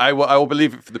like, I will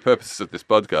believe it for the purposes of this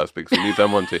podcast because at least I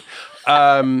want to.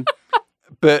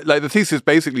 But like the thesis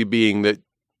basically being that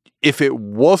if it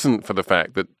wasn't for the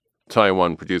fact that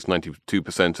Taiwan produced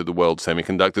 92% of the world's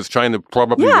semiconductors, China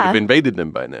probably would have invaded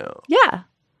them by now. Yeah.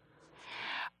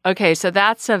 Okay, so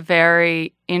that's a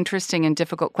very interesting and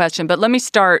difficult question. But let me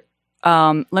start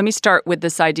with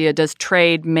this idea: does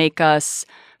trade make us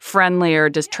friendlier?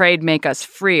 Does trade make us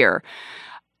freer?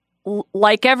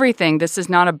 Like everything, this is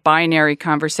not a binary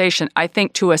conversation. I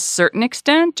think to a certain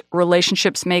extent,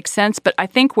 relationships make sense. But I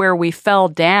think where we fell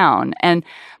down, and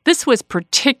this was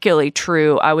particularly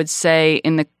true, I would say,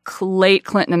 in the late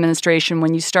Clinton administration,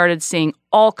 when you started seeing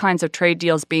all kinds of trade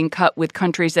deals being cut with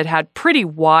countries that had pretty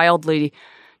wildly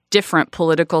different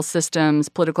political systems,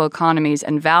 political economies,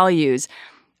 and values,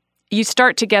 you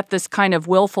start to get this kind of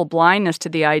willful blindness to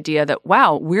the idea that,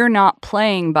 wow, we're not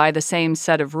playing by the same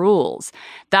set of rules.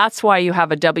 That's why you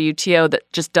have a WTO that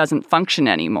just doesn't function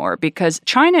anymore, because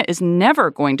China is never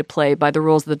going to play by the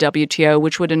rules of the WTO,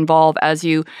 which would involve, as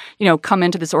you come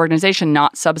into this organization,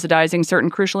 not subsidizing certain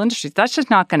crucial industries. That's just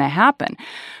not going to happen.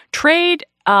 Trade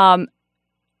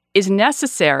is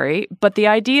necessary, but the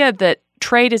idea that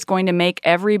trade is going to make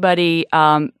everybody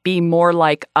be more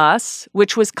like us,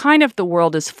 which was kind of the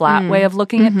world is flat way of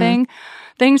looking at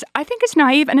things, I think is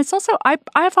naive. And it's also,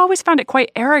 I've always found it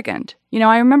quite arrogant.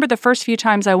 I remember the first few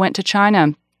times I went to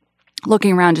China,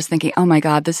 looking around just thinking, oh my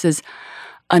God, this is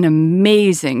an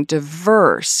amazing,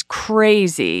 diverse,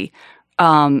 crazy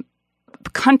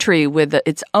country with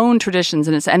its own traditions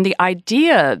and the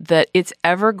idea that it's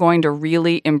ever going to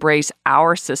really embrace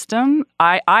our system,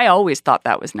 I always thought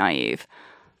that was naive.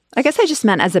 I guess I just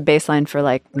meant as a baseline for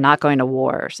like not going to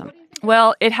war or something.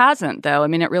 Well, it hasn't, though. I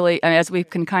mean, it really, as we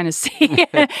can kind of see.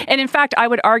 And in fact, I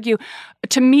would argue,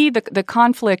 to me, the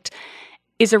conflict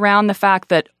is around the fact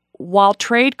that while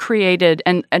trade created,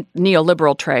 and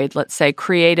neoliberal trade, let's say,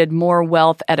 created more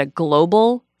wealth at a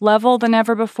global level than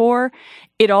ever before,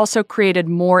 it also created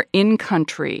more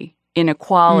in-country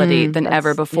inequality than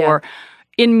ever before. Yeah.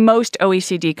 In most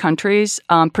OECD countries,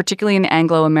 particularly in the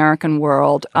Anglo-American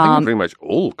world. I think in pretty much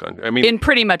all countries. In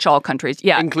pretty much all countries,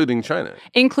 yeah. Including China.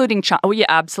 Oh, yeah,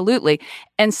 absolutely.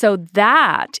 And so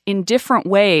that, in different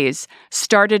ways,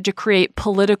 started to create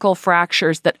political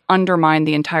fractures that undermine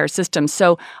the entire system.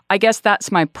 So I guess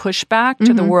that's my pushback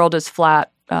to the world is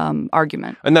flat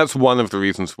argument. And that's one of the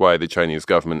reasons why the Chinese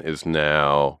government is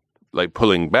now like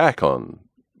pulling back on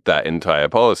that entire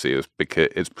policy, is because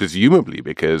it's presumably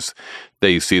because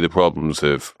they see the problems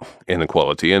of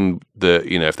inequality, and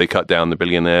if they cut down the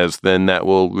billionaires, then that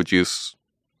will reduce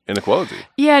inequality.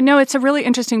 Yeah, no, it's a really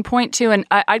interesting point too, and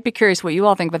I'd be curious what you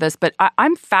all think about this. But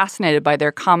I'm fascinated by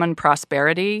their Common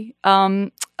Prosperity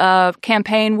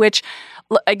campaign, which.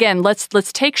 Again, let's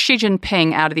take Xi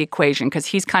Jinping out of the equation because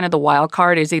he's kind of the wild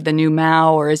card. Is he the new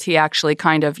Mao, or is he actually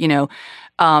kind of,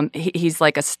 he's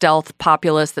like a stealth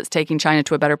populist that's taking China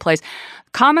to a better place?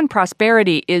 Common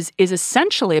Prosperity is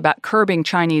essentially about curbing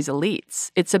Chinese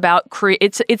elites. It's about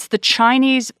it's the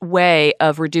Chinese way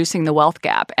of reducing the wealth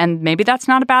gap, and maybe that's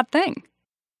not a bad thing.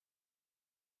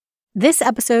 This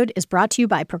episode is brought to you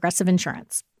by Progressive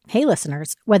Insurance. Hey,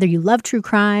 listeners, whether you love true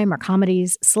crime or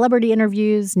comedies, celebrity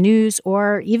interviews, news,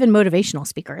 or even motivational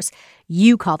speakers,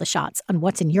 you call the shots on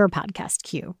what's in your podcast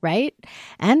queue, right?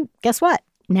 And guess what?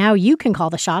 Now you can call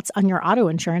the shots on your auto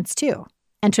insurance, too.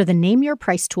 Enter the Name Your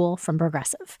Price tool from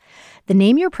Progressive. The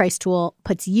Name Your Price tool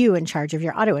puts you in charge of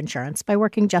your auto insurance by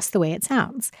working just the way it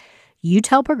sounds. You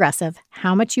tell Progressive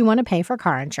how much you want to pay for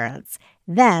car insurance.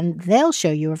 Then they'll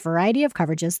show you a variety of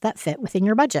coverages that fit within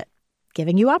your budget.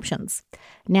 giving you options.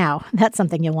 Now, that's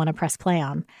something you'll want to press play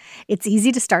on. It's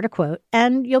easy to start a quote,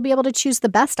 and you'll be able to choose the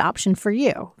best option for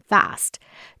you, fast.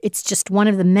 It's just one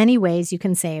of the many ways you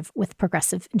can save with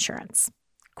Progressive Insurance.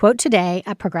 Quote today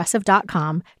at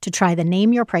Progressive.com to try the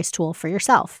Name Your Price tool for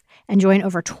yourself and join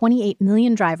over 28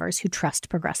 million drivers who trust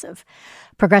Progressive.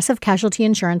 Progressive Casualty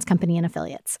Insurance Company and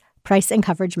Affiliates. Price and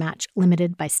coverage match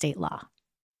limited by state law.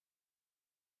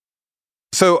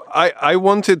 So I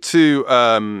wanted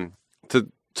to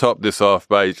top this off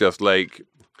by just like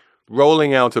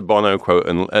rolling out a Bono quote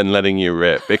and letting you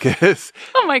rip because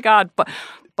oh my God,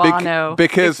 Bono.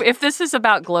 Because if this is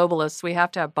about globalists, we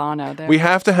have to have Bono there. We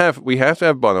have to have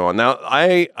Bono on. Now,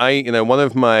 I one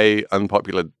of my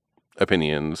unpopular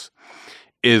opinions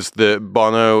is that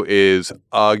Bono is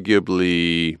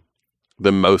arguably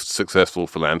the most successful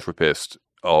philanthropist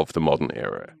of the modern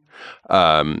era.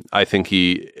 I think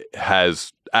he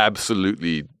has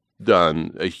absolutely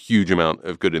done a huge amount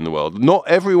of good in the world. Not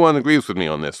everyone agrees with me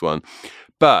on this one,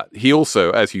 but he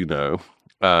also, as you know,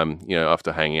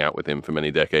 after hanging out with him for many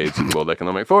decades at the World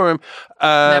Economic Forum,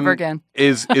 never again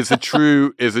is a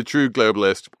true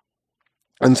globalist.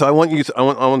 And so I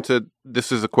want to.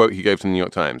 This is a quote he gave to the New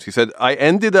York Times. He said, "I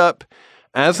ended up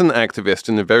as an activist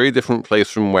in a very different place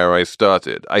from where I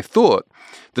started. I thought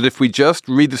that if we just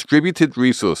redistributed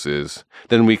resources,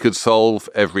 then we could solve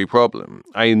every problem.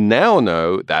 I now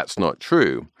know that's not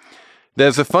true.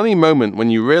 There's a funny moment when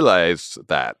you realize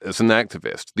that, as an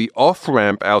activist, the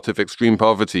off-ramp out of extreme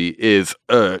poverty is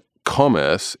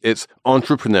commerce, it's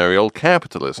entrepreneurial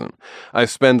capitalism. I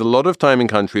spend a lot of time in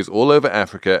countries all over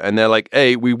Africa, and they're like,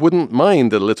 hey, we wouldn't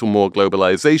mind a little more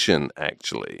globalization,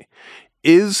 actually."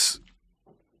 Is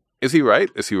he right?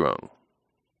 Is he wrong?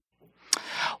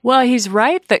 Well, he's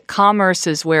right that commerce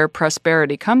is where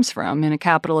prosperity comes from in a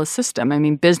capitalist system. I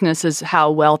mean, business is how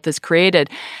wealth is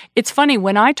created. It's funny,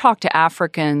 when I talk to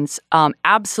Africans,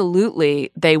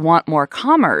 absolutely they want more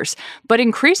commerce, but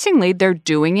increasingly they're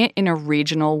doing it in a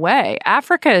regional way.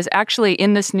 Africa is actually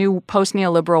in this new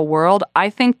post-neoliberal world.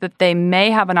 I think that they may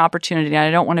have an opportunity, and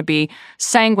I don't want to be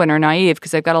sanguine or naive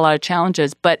because they've got a lot of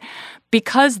challenges, but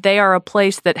because they are a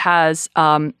place that has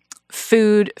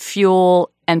food, fuel,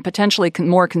 and potentially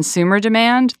more consumer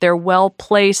demand, they're well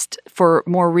placed for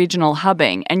more regional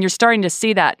hubbing. And you're starting to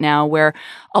see that now where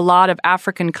a lot of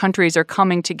African countries are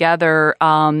coming together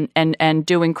and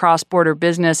doing cross-border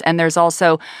business. And there's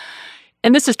also,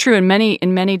 and this is true in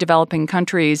many developing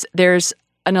countries, there's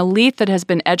an elite that has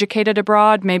been educated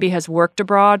abroad, maybe has worked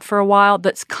abroad for a while,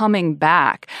 that's coming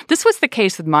back. This was the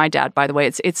case with my dad, by the way.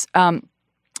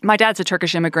 My dad's a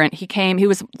Turkish immigrant. He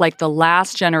was like the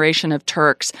last generation of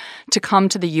Turks to come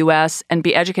to the U.S. and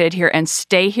be educated here and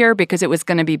stay here because it was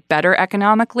going to be better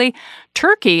economically.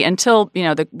 Turkey, until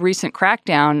the recent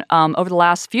crackdown over the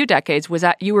last few decades, was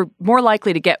that you were more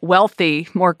likely to get wealthy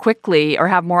more quickly or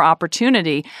have more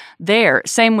opportunity there.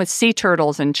 Same with sea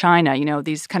turtles in China,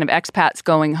 these kind of expats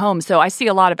going home. So I see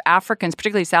a lot of Africans,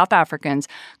 particularly South Africans,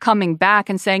 coming back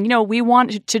and saying, we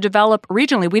want to develop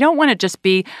regionally. We don't want to just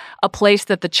be a place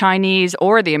that the Chinese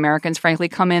or the Americans, frankly,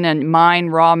 come in and mine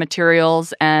raw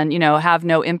materials and, have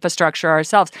no infrastructure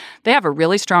ourselves. They have a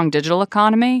really strong digital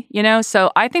economy,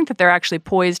 so I think that they're actually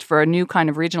poised for a new kind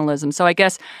of regionalism. So I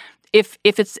guess if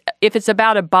it's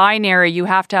about a binary, you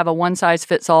have to have a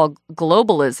one-size-fits-all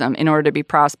globalism in order to be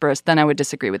prosperous, then I would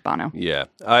disagree with Bono. Yeah.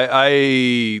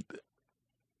 I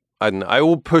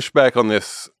will push back on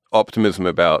this optimism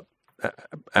about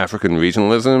African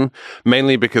regionalism,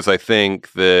 mainly because I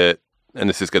think that, and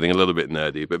this is getting a little bit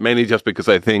nerdy, but mainly just because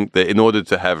I think that in order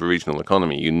to have a regional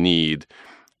economy, you need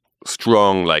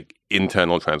strong,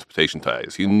 internal transportation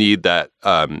ties. You need that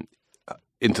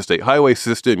interstate highway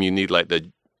system. You need, the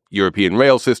European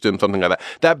rail system, something like that.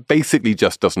 That basically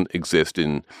just doesn't exist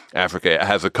in Africa. It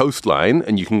has a coastline,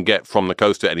 and you can get from the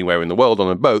coast to anywhere in the world on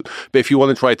a boat. But if you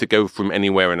want to try to go from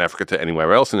anywhere in Africa to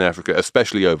anywhere else in Africa,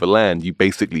 especially over land, you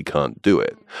basically can't do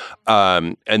it.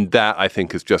 And that, I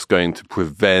think, is just going to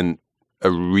prevent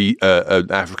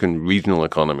an African regional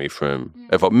economy from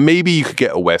evolving. Maybe you could get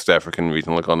a West African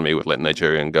regional economy with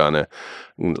Nigeria and Ghana,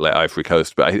 Ivory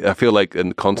Coast, but I feel like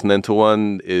a continental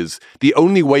one is the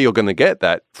only way you're going to get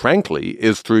that, frankly,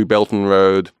 is through Belt and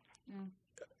Road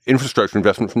infrastructure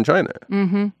investment from China.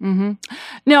 Mm-hmm, mm-hmm.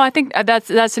 No, I think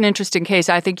that's an interesting case.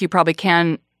 I think you probably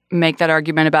can make that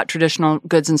argument about traditional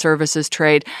goods and services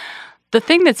trade. The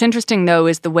thing that's interesting, though,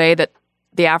 is the way that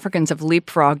the Africans have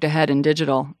leapfrogged ahead in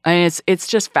digital. I mean, it's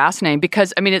just fascinating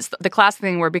because, I mean, it's the classic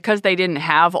thing where because they didn't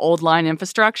have old line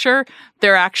infrastructure,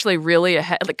 they're actually really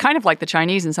ahead, kind of like the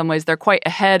Chinese in some ways. They're quite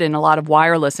ahead in a lot of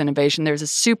wireless innovation. There's a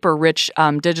super rich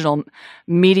digital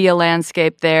media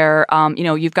landscape there.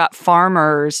 You've got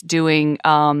farmers doing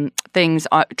things,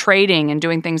 trading and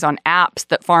doing things on apps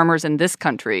that farmers in this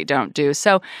country don't do.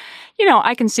 So,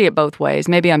 I can see it both ways.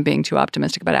 Maybe I'm being too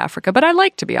optimistic about Africa, but I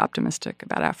like to be optimistic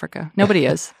about Africa. Nobody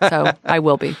is, so I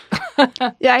will be.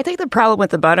 Yeah, I think the problem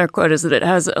with the Bonner quote is that it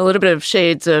has a little bit of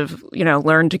shades of,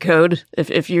 learn to code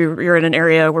if you're in an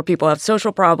area where people have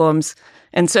social problems.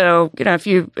 And so, if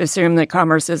you assume that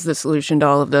commerce is the solution to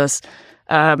all of this,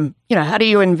 how do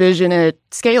you envision it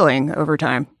scaling over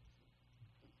time?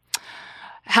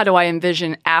 How do I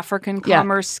envision African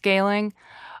commerce scaling?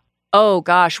 Oh,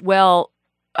 gosh. Well,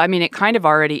 I mean, it kind of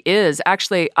already is.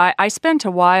 Actually, I spent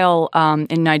a while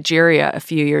in Nigeria a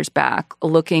few years back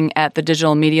looking at the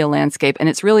digital media landscape, and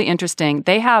it's really interesting.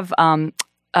 They have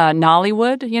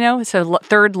Nollywood, it's the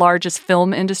third largest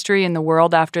film industry in the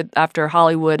world after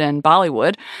Hollywood and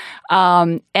Bollywood.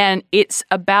 And it's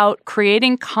about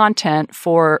creating content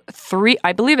for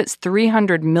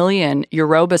 300 million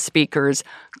Yoruba speakers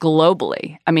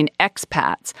globally. I mean,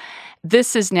 expats.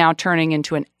 This is now turning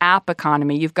into an app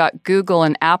economy. You've got Google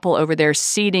and Apple over there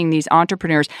seeding these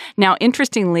entrepreneurs. Now,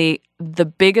 interestingly, the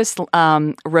biggest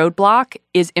roadblock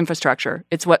is infrastructure.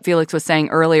 It's what Felix was saying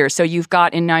earlier. So you've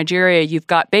got in Nigeria, you've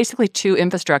got basically two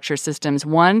infrastructure systems.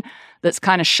 One that's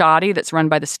kind of shoddy, that's run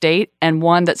by the state, and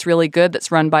one that's really good, that's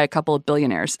run by a couple of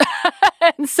billionaires.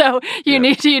 And so you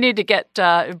need to get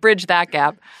bridge that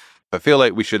gap. I feel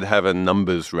like we should have a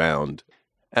numbers round.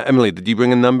 Emily, did you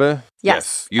bring a number?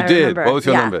 Yes, you I did. remember. What was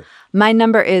your number? My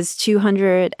number is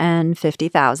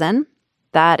 250,000.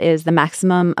 That is the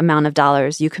maximum amount of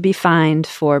dollars you could be fined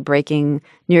for breaking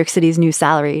New York City's new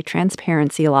salary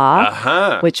transparency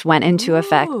law, which went into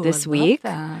effect this week.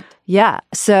 That. Yeah.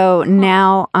 So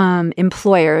now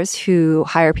employers who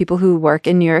hire people who work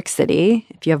in New York City,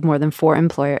 if you have more than 4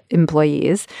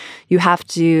 employees, you have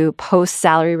to post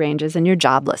salary ranges in your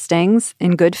job listings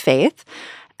in good faith.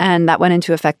 And that went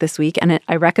into effect this week. And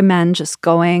I recommend just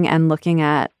going and looking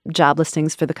at job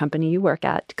listings for the company you work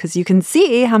at because you can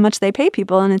see how much they pay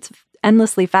people and it's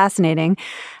endlessly fascinating.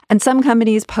 And some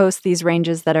companies post these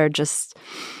ranges that are just,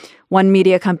 one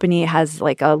media company has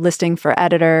like a listing for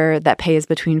editor that pays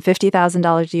between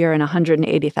 $50,000 a year and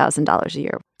 $180,000 a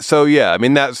year. So, yeah, I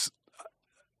mean, that's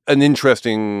an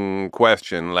interesting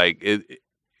question. Like,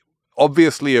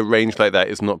 obviously, a range like that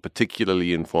is not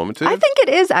particularly informative. I think it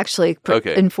is actually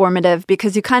informative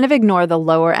because you kind of ignore the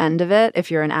lower end of it if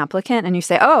you're an applicant and you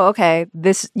say, oh, okay,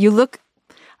 you look,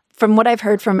 from what I've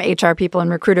heard from HR people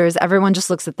and recruiters, everyone just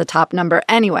looks at the top number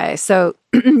anyway. So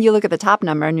you look at the top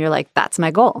number and you're like, that's my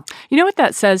goal. You know what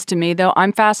that says to me, though?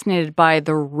 I'm fascinated by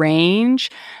the range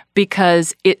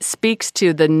because it speaks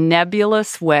to the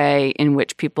nebulous way in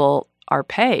which people are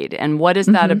paid. And what is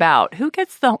that about? Who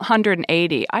gets the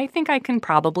 180? I think I can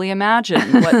probably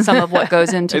imagine some of what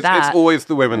goes into that. It's always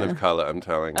the women of color, I'm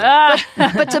telling you.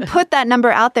 But to put that number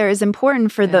out there is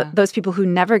important for those people who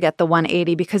never get the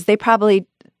 180 because they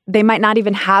might not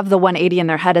even have the 180 in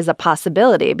their head as a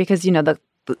possibility because,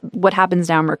 what happens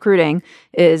now in recruiting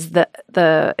is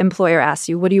the employer asks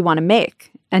you, what do you want to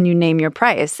make? And you name your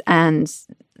price. And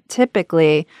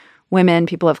typically women,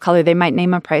 people of color, they might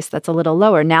name a price that's a little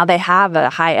lower. Now they have a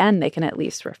high end they can at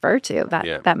least refer to.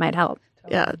 That might help.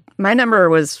 Yeah. My number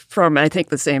was from, I think,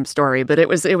 the same story, but it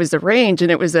was a range,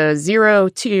 and it was a 0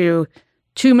 to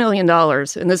 $2 million.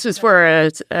 And this was for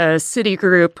a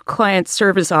Citigroup client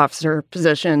service officer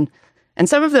position. And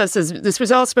some of this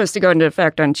was all supposed to go into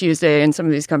effect on Tuesday, and some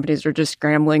of these companies are just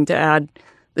scrambling to add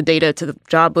the data to the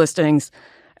job listings,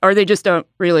 or they just don't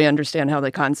really understand how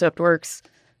the concept works.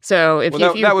 So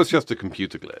that was just a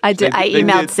computer glitch. I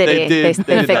emailed Citi. They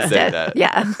fixed it. That.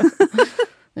 Yeah.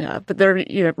 Yeah, but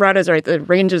Rada's right. The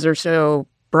ranges are so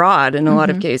broad in a lot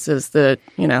of cases that,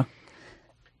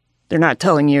 they're not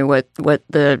telling you what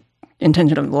the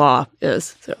intention of the law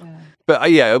is. So. But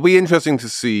it'll be interesting to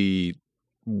see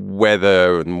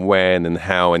whether and when and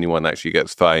how anyone actually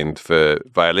gets fined for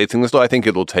violating this law. I think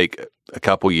it'll take a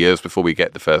couple years before we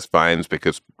get the first fines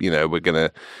because, we're going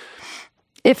to...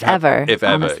 If ever,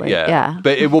 honestly, yeah.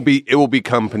 But it will be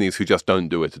companies who just don't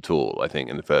do it at all, I think,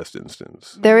 in the first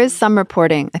instance. There is some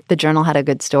reporting. The Journal had a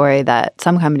good story that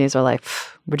some companies are like,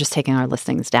 we're just taking our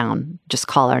listings down. Just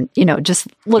call our, just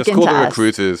look into us. Just call the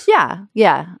recruiters.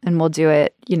 Yeah. And we'll do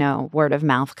it, word of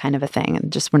mouth kind of a thing.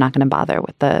 And just, we're not going to bother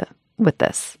with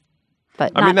this.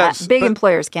 But big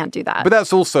employers can't do that. But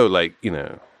that's also like,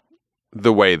 the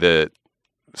way that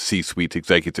C-suite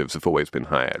executives have always been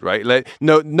hired, right? Like,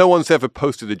 no one's ever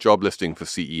posted a job listing for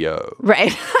CEO.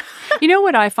 Right. You know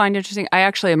what I find interesting? I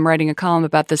actually am writing a column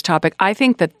about this topic. I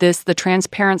think that the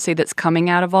transparency that's coming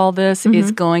out of all this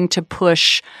is going to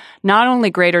push not only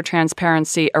greater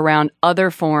transparency around other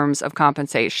forms of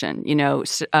compensation,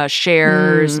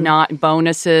 shares, not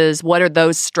bonuses, what are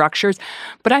those structures?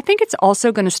 But I think it's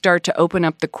also going to start to open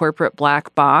up the corporate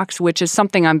black box, which is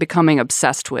something I'm becoming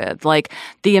obsessed with. Like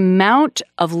the amount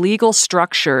of legal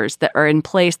structures that are in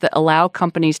place that allow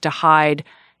companies to hide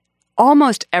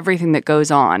almost everything that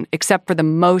goes on, except for the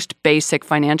most basic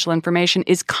financial information,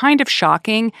 is kind of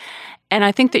shocking. And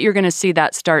I think that you're going to see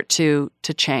that start to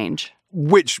change.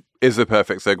 Which is a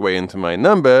perfect segue into my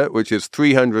number, which is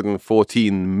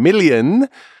 314 million,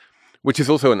 which is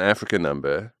also an African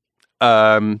number,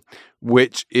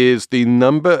 which is the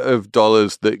number of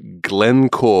dollars that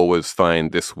Glencore was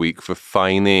fined this week for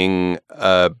fining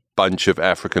a bunch of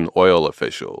African oil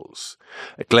officials.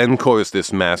 Glencore is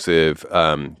this massive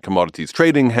commodities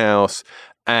trading house,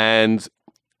 and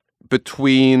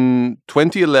between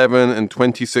 2011 and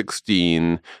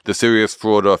 2016, the Serious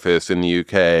Fraud Office in the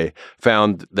UK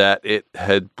found that it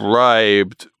had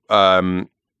bribed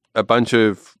a bunch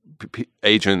of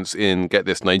agents in, get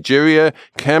this, Nigeria,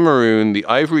 Cameroon, the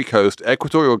Ivory Coast,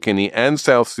 Equatorial Guinea, and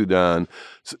South Sudan,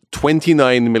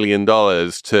 $29 million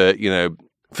to,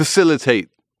 facilitate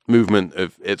movement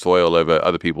of its oil over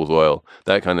other people's oil,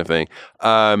 that kind of thing.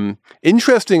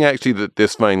 Interesting, actually, that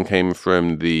this fine came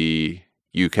from the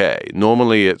UK.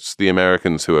 Normally, it's the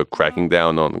Americans who are cracking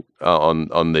down on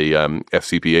the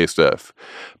FCPA stuff,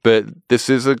 but this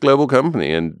is a global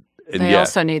company, and they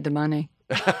also need the money.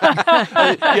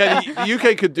 Yeah, the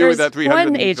UK could do with that.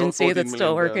 300 one agency that's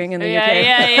still working in the UK.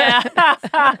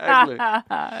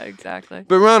 Yeah. Exactly.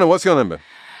 But Rana, what's your number?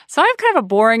 So I have kind of a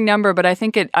boring number, but I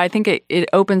think it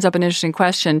opens up an interesting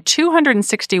question.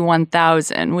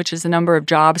 261,000, which is the number of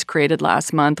jobs created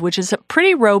last month, which is a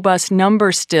pretty robust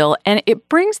number still. And it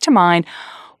brings to mind,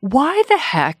 why the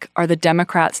heck are the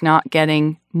Democrats not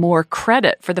getting more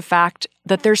credit for the fact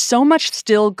that there's so much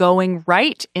still going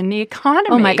right in the economy?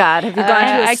 Oh my God. Have you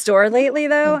gone to a store lately,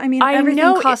 though? I mean,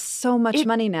 everything costs so much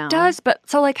money now. It does, but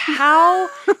so like how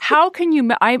can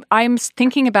you, I'm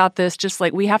thinking about this just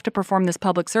like we have to perform this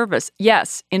public service.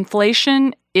 Yes,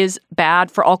 inflation is bad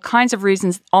for all kinds of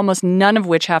reasons, almost none of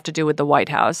which have to do with the White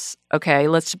House. Okay,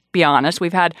 let's be honest.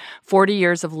 We've had 40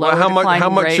 years of low declining rates. How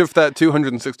much of that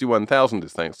 261,000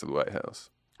 is thanks to the White House?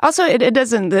 Also, it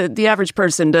doesn't. The average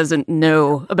person doesn't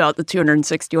know about the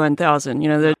 261,000.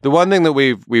 The one thing that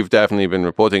we've definitely been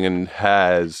reporting and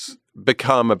has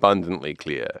become abundantly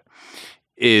clear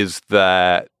is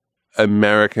that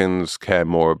Americans care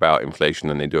more about inflation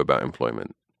than they do about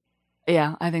employment.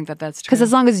 Yeah, I think that's true. Because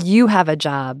as long as you have a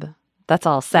job, that's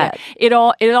all set.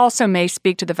 Yeah. It also may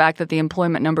speak to the fact that the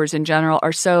employment numbers in general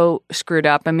are so screwed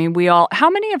up. I mean, how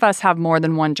many of us have more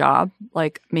than one job?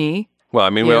 Like me? Well, I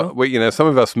mean, some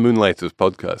of us moonlight as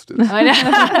podcasters. I know.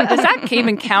 Does that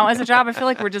even count as a job? I feel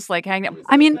like we're just like hanging out.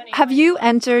 I mean, have you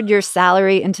entered your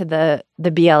salary into the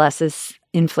BLS's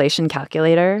inflation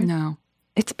calculator? No.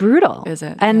 It's brutal. Is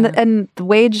it? And the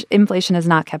wage inflation has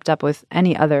not kept up with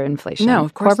any other inflation. No,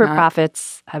 of course Corporate not.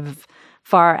 Profits have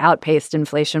far outpaced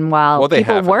inflation while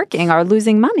people working are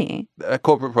losing money.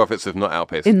 Corporate profits have not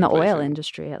outpaced in inflation. the oil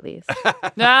industry, at least.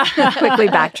 Quickly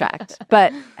backtracked.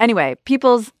 But anyway,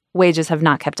 people's wages have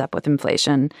not kept up with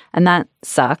inflation, and that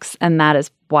sucks. And that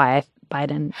is why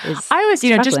Biden is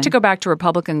struggling. Just to go back to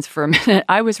Republicans for a minute,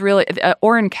 I was really,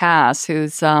 Orrin Cass,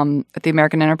 who's at the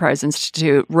American Enterprise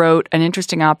Institute, wrote an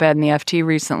interesting op-ed in the FT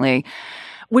recently,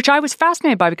 which I was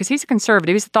fascinated by because he's a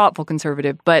conservative. He's a thoughtful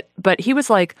conservative. But he was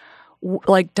like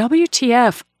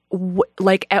WTF,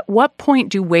 at what point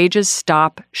do wages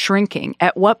stop shrinking?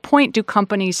 At what point do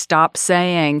companies stop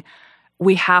saying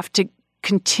we have to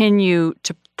continue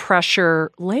to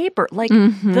pressure labor?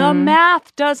 The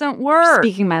math doesn't work.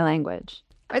 Speaking my language.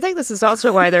 I think this is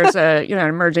also why there's an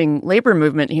emerging labor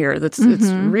movement here that's it's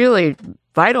really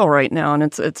vital right now, and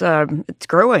it's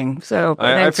growing. So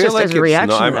I feel just like as a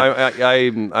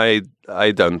reaction.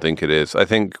 I don't think it is. I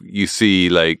think you see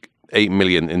 8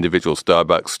 million individual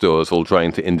Starbucks stores all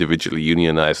trying to individually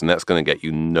unionize, and that's going to get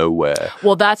you nowhere.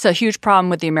 Well, that's a huge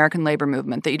problem with the American labor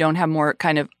movement, that you don't have more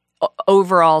kind of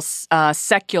overall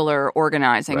secular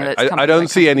organizing. Right. I don't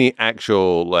see any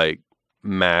actual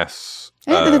mass.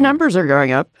 The numbers are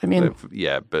going up. I mean,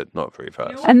 but not very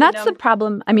fast. And that's the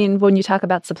problem. I mean, when you talk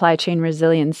about supply chain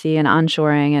resiliency and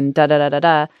onshoring and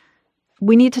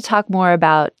we need to talk more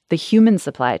about the human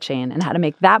supply chain and how to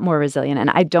make that more resilient. And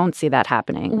I don't see that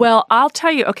happening. Well, I'll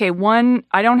tell you, okay,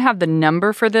 I don't have the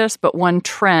number for this, but one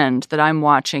trend that I'm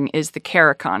watching is the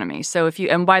care economy. So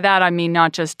and by that I mean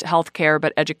not just healthcare,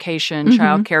 but education,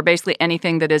 childcare, basically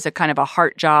anything that is a kind of a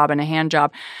heart job and a hand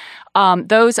job.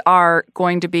 Those are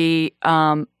going to be,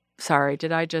 sorry,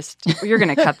 you're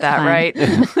going to cut that, right?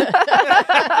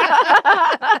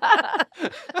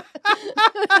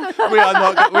 We are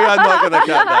not going to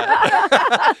cut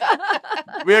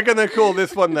that. We are going to call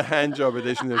this one the hand job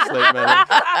edition of Slate Money.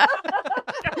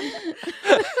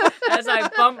 As I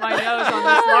bump my nose on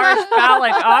this large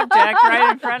phallic object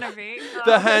right in front of me.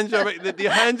 The hand job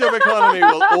economy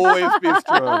will always be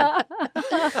strong.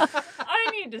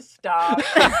 I need to stop.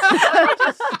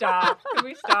 Can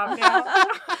we stop now?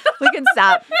 We can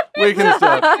stop. We can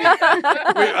stop.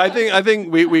 I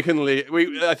think we can leave.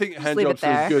 I think hand jobs is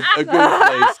a good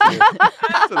place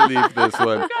to leave this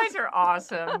one. You guys are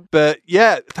awesome. But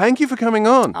yeah, thank you for coming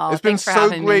on. Oh, it's been so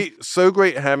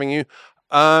great having you.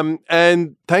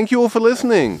 And thank you all for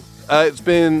listening. It's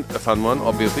been a fun one,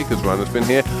 obviously, because Ryan has been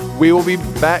here. We will be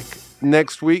back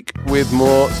next week with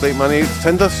more Slate Money.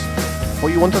 Send us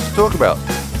what you want us to talk about.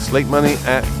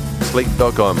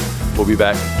 slatemoney@slate.com. We'll be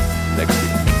back next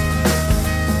week.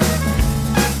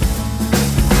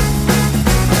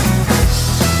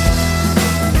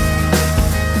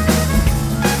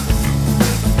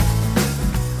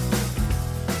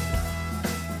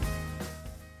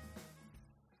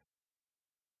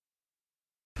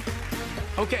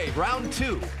 Okay, round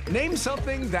 2. Name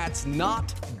something that's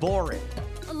not boring.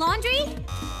 A laundry?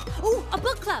 Ooh, a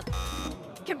book club.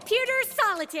 Computer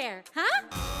solitaire, huh?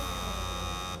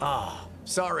 Ah,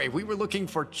 sorry, we were looking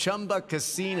for Chumba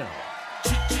Casino.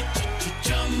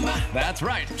 That's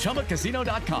right,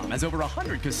 ChumbaCasino.com has over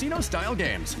 100 casino-style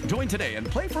games. Join today and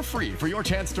play for free for your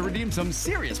chance to redeem some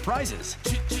serious prizes.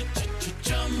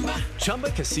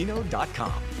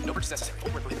 ChumbaCasino.com. No purchase necessary.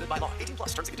 Void where prohibited by law.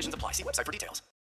 18+ terms and conditions apply. See website for details.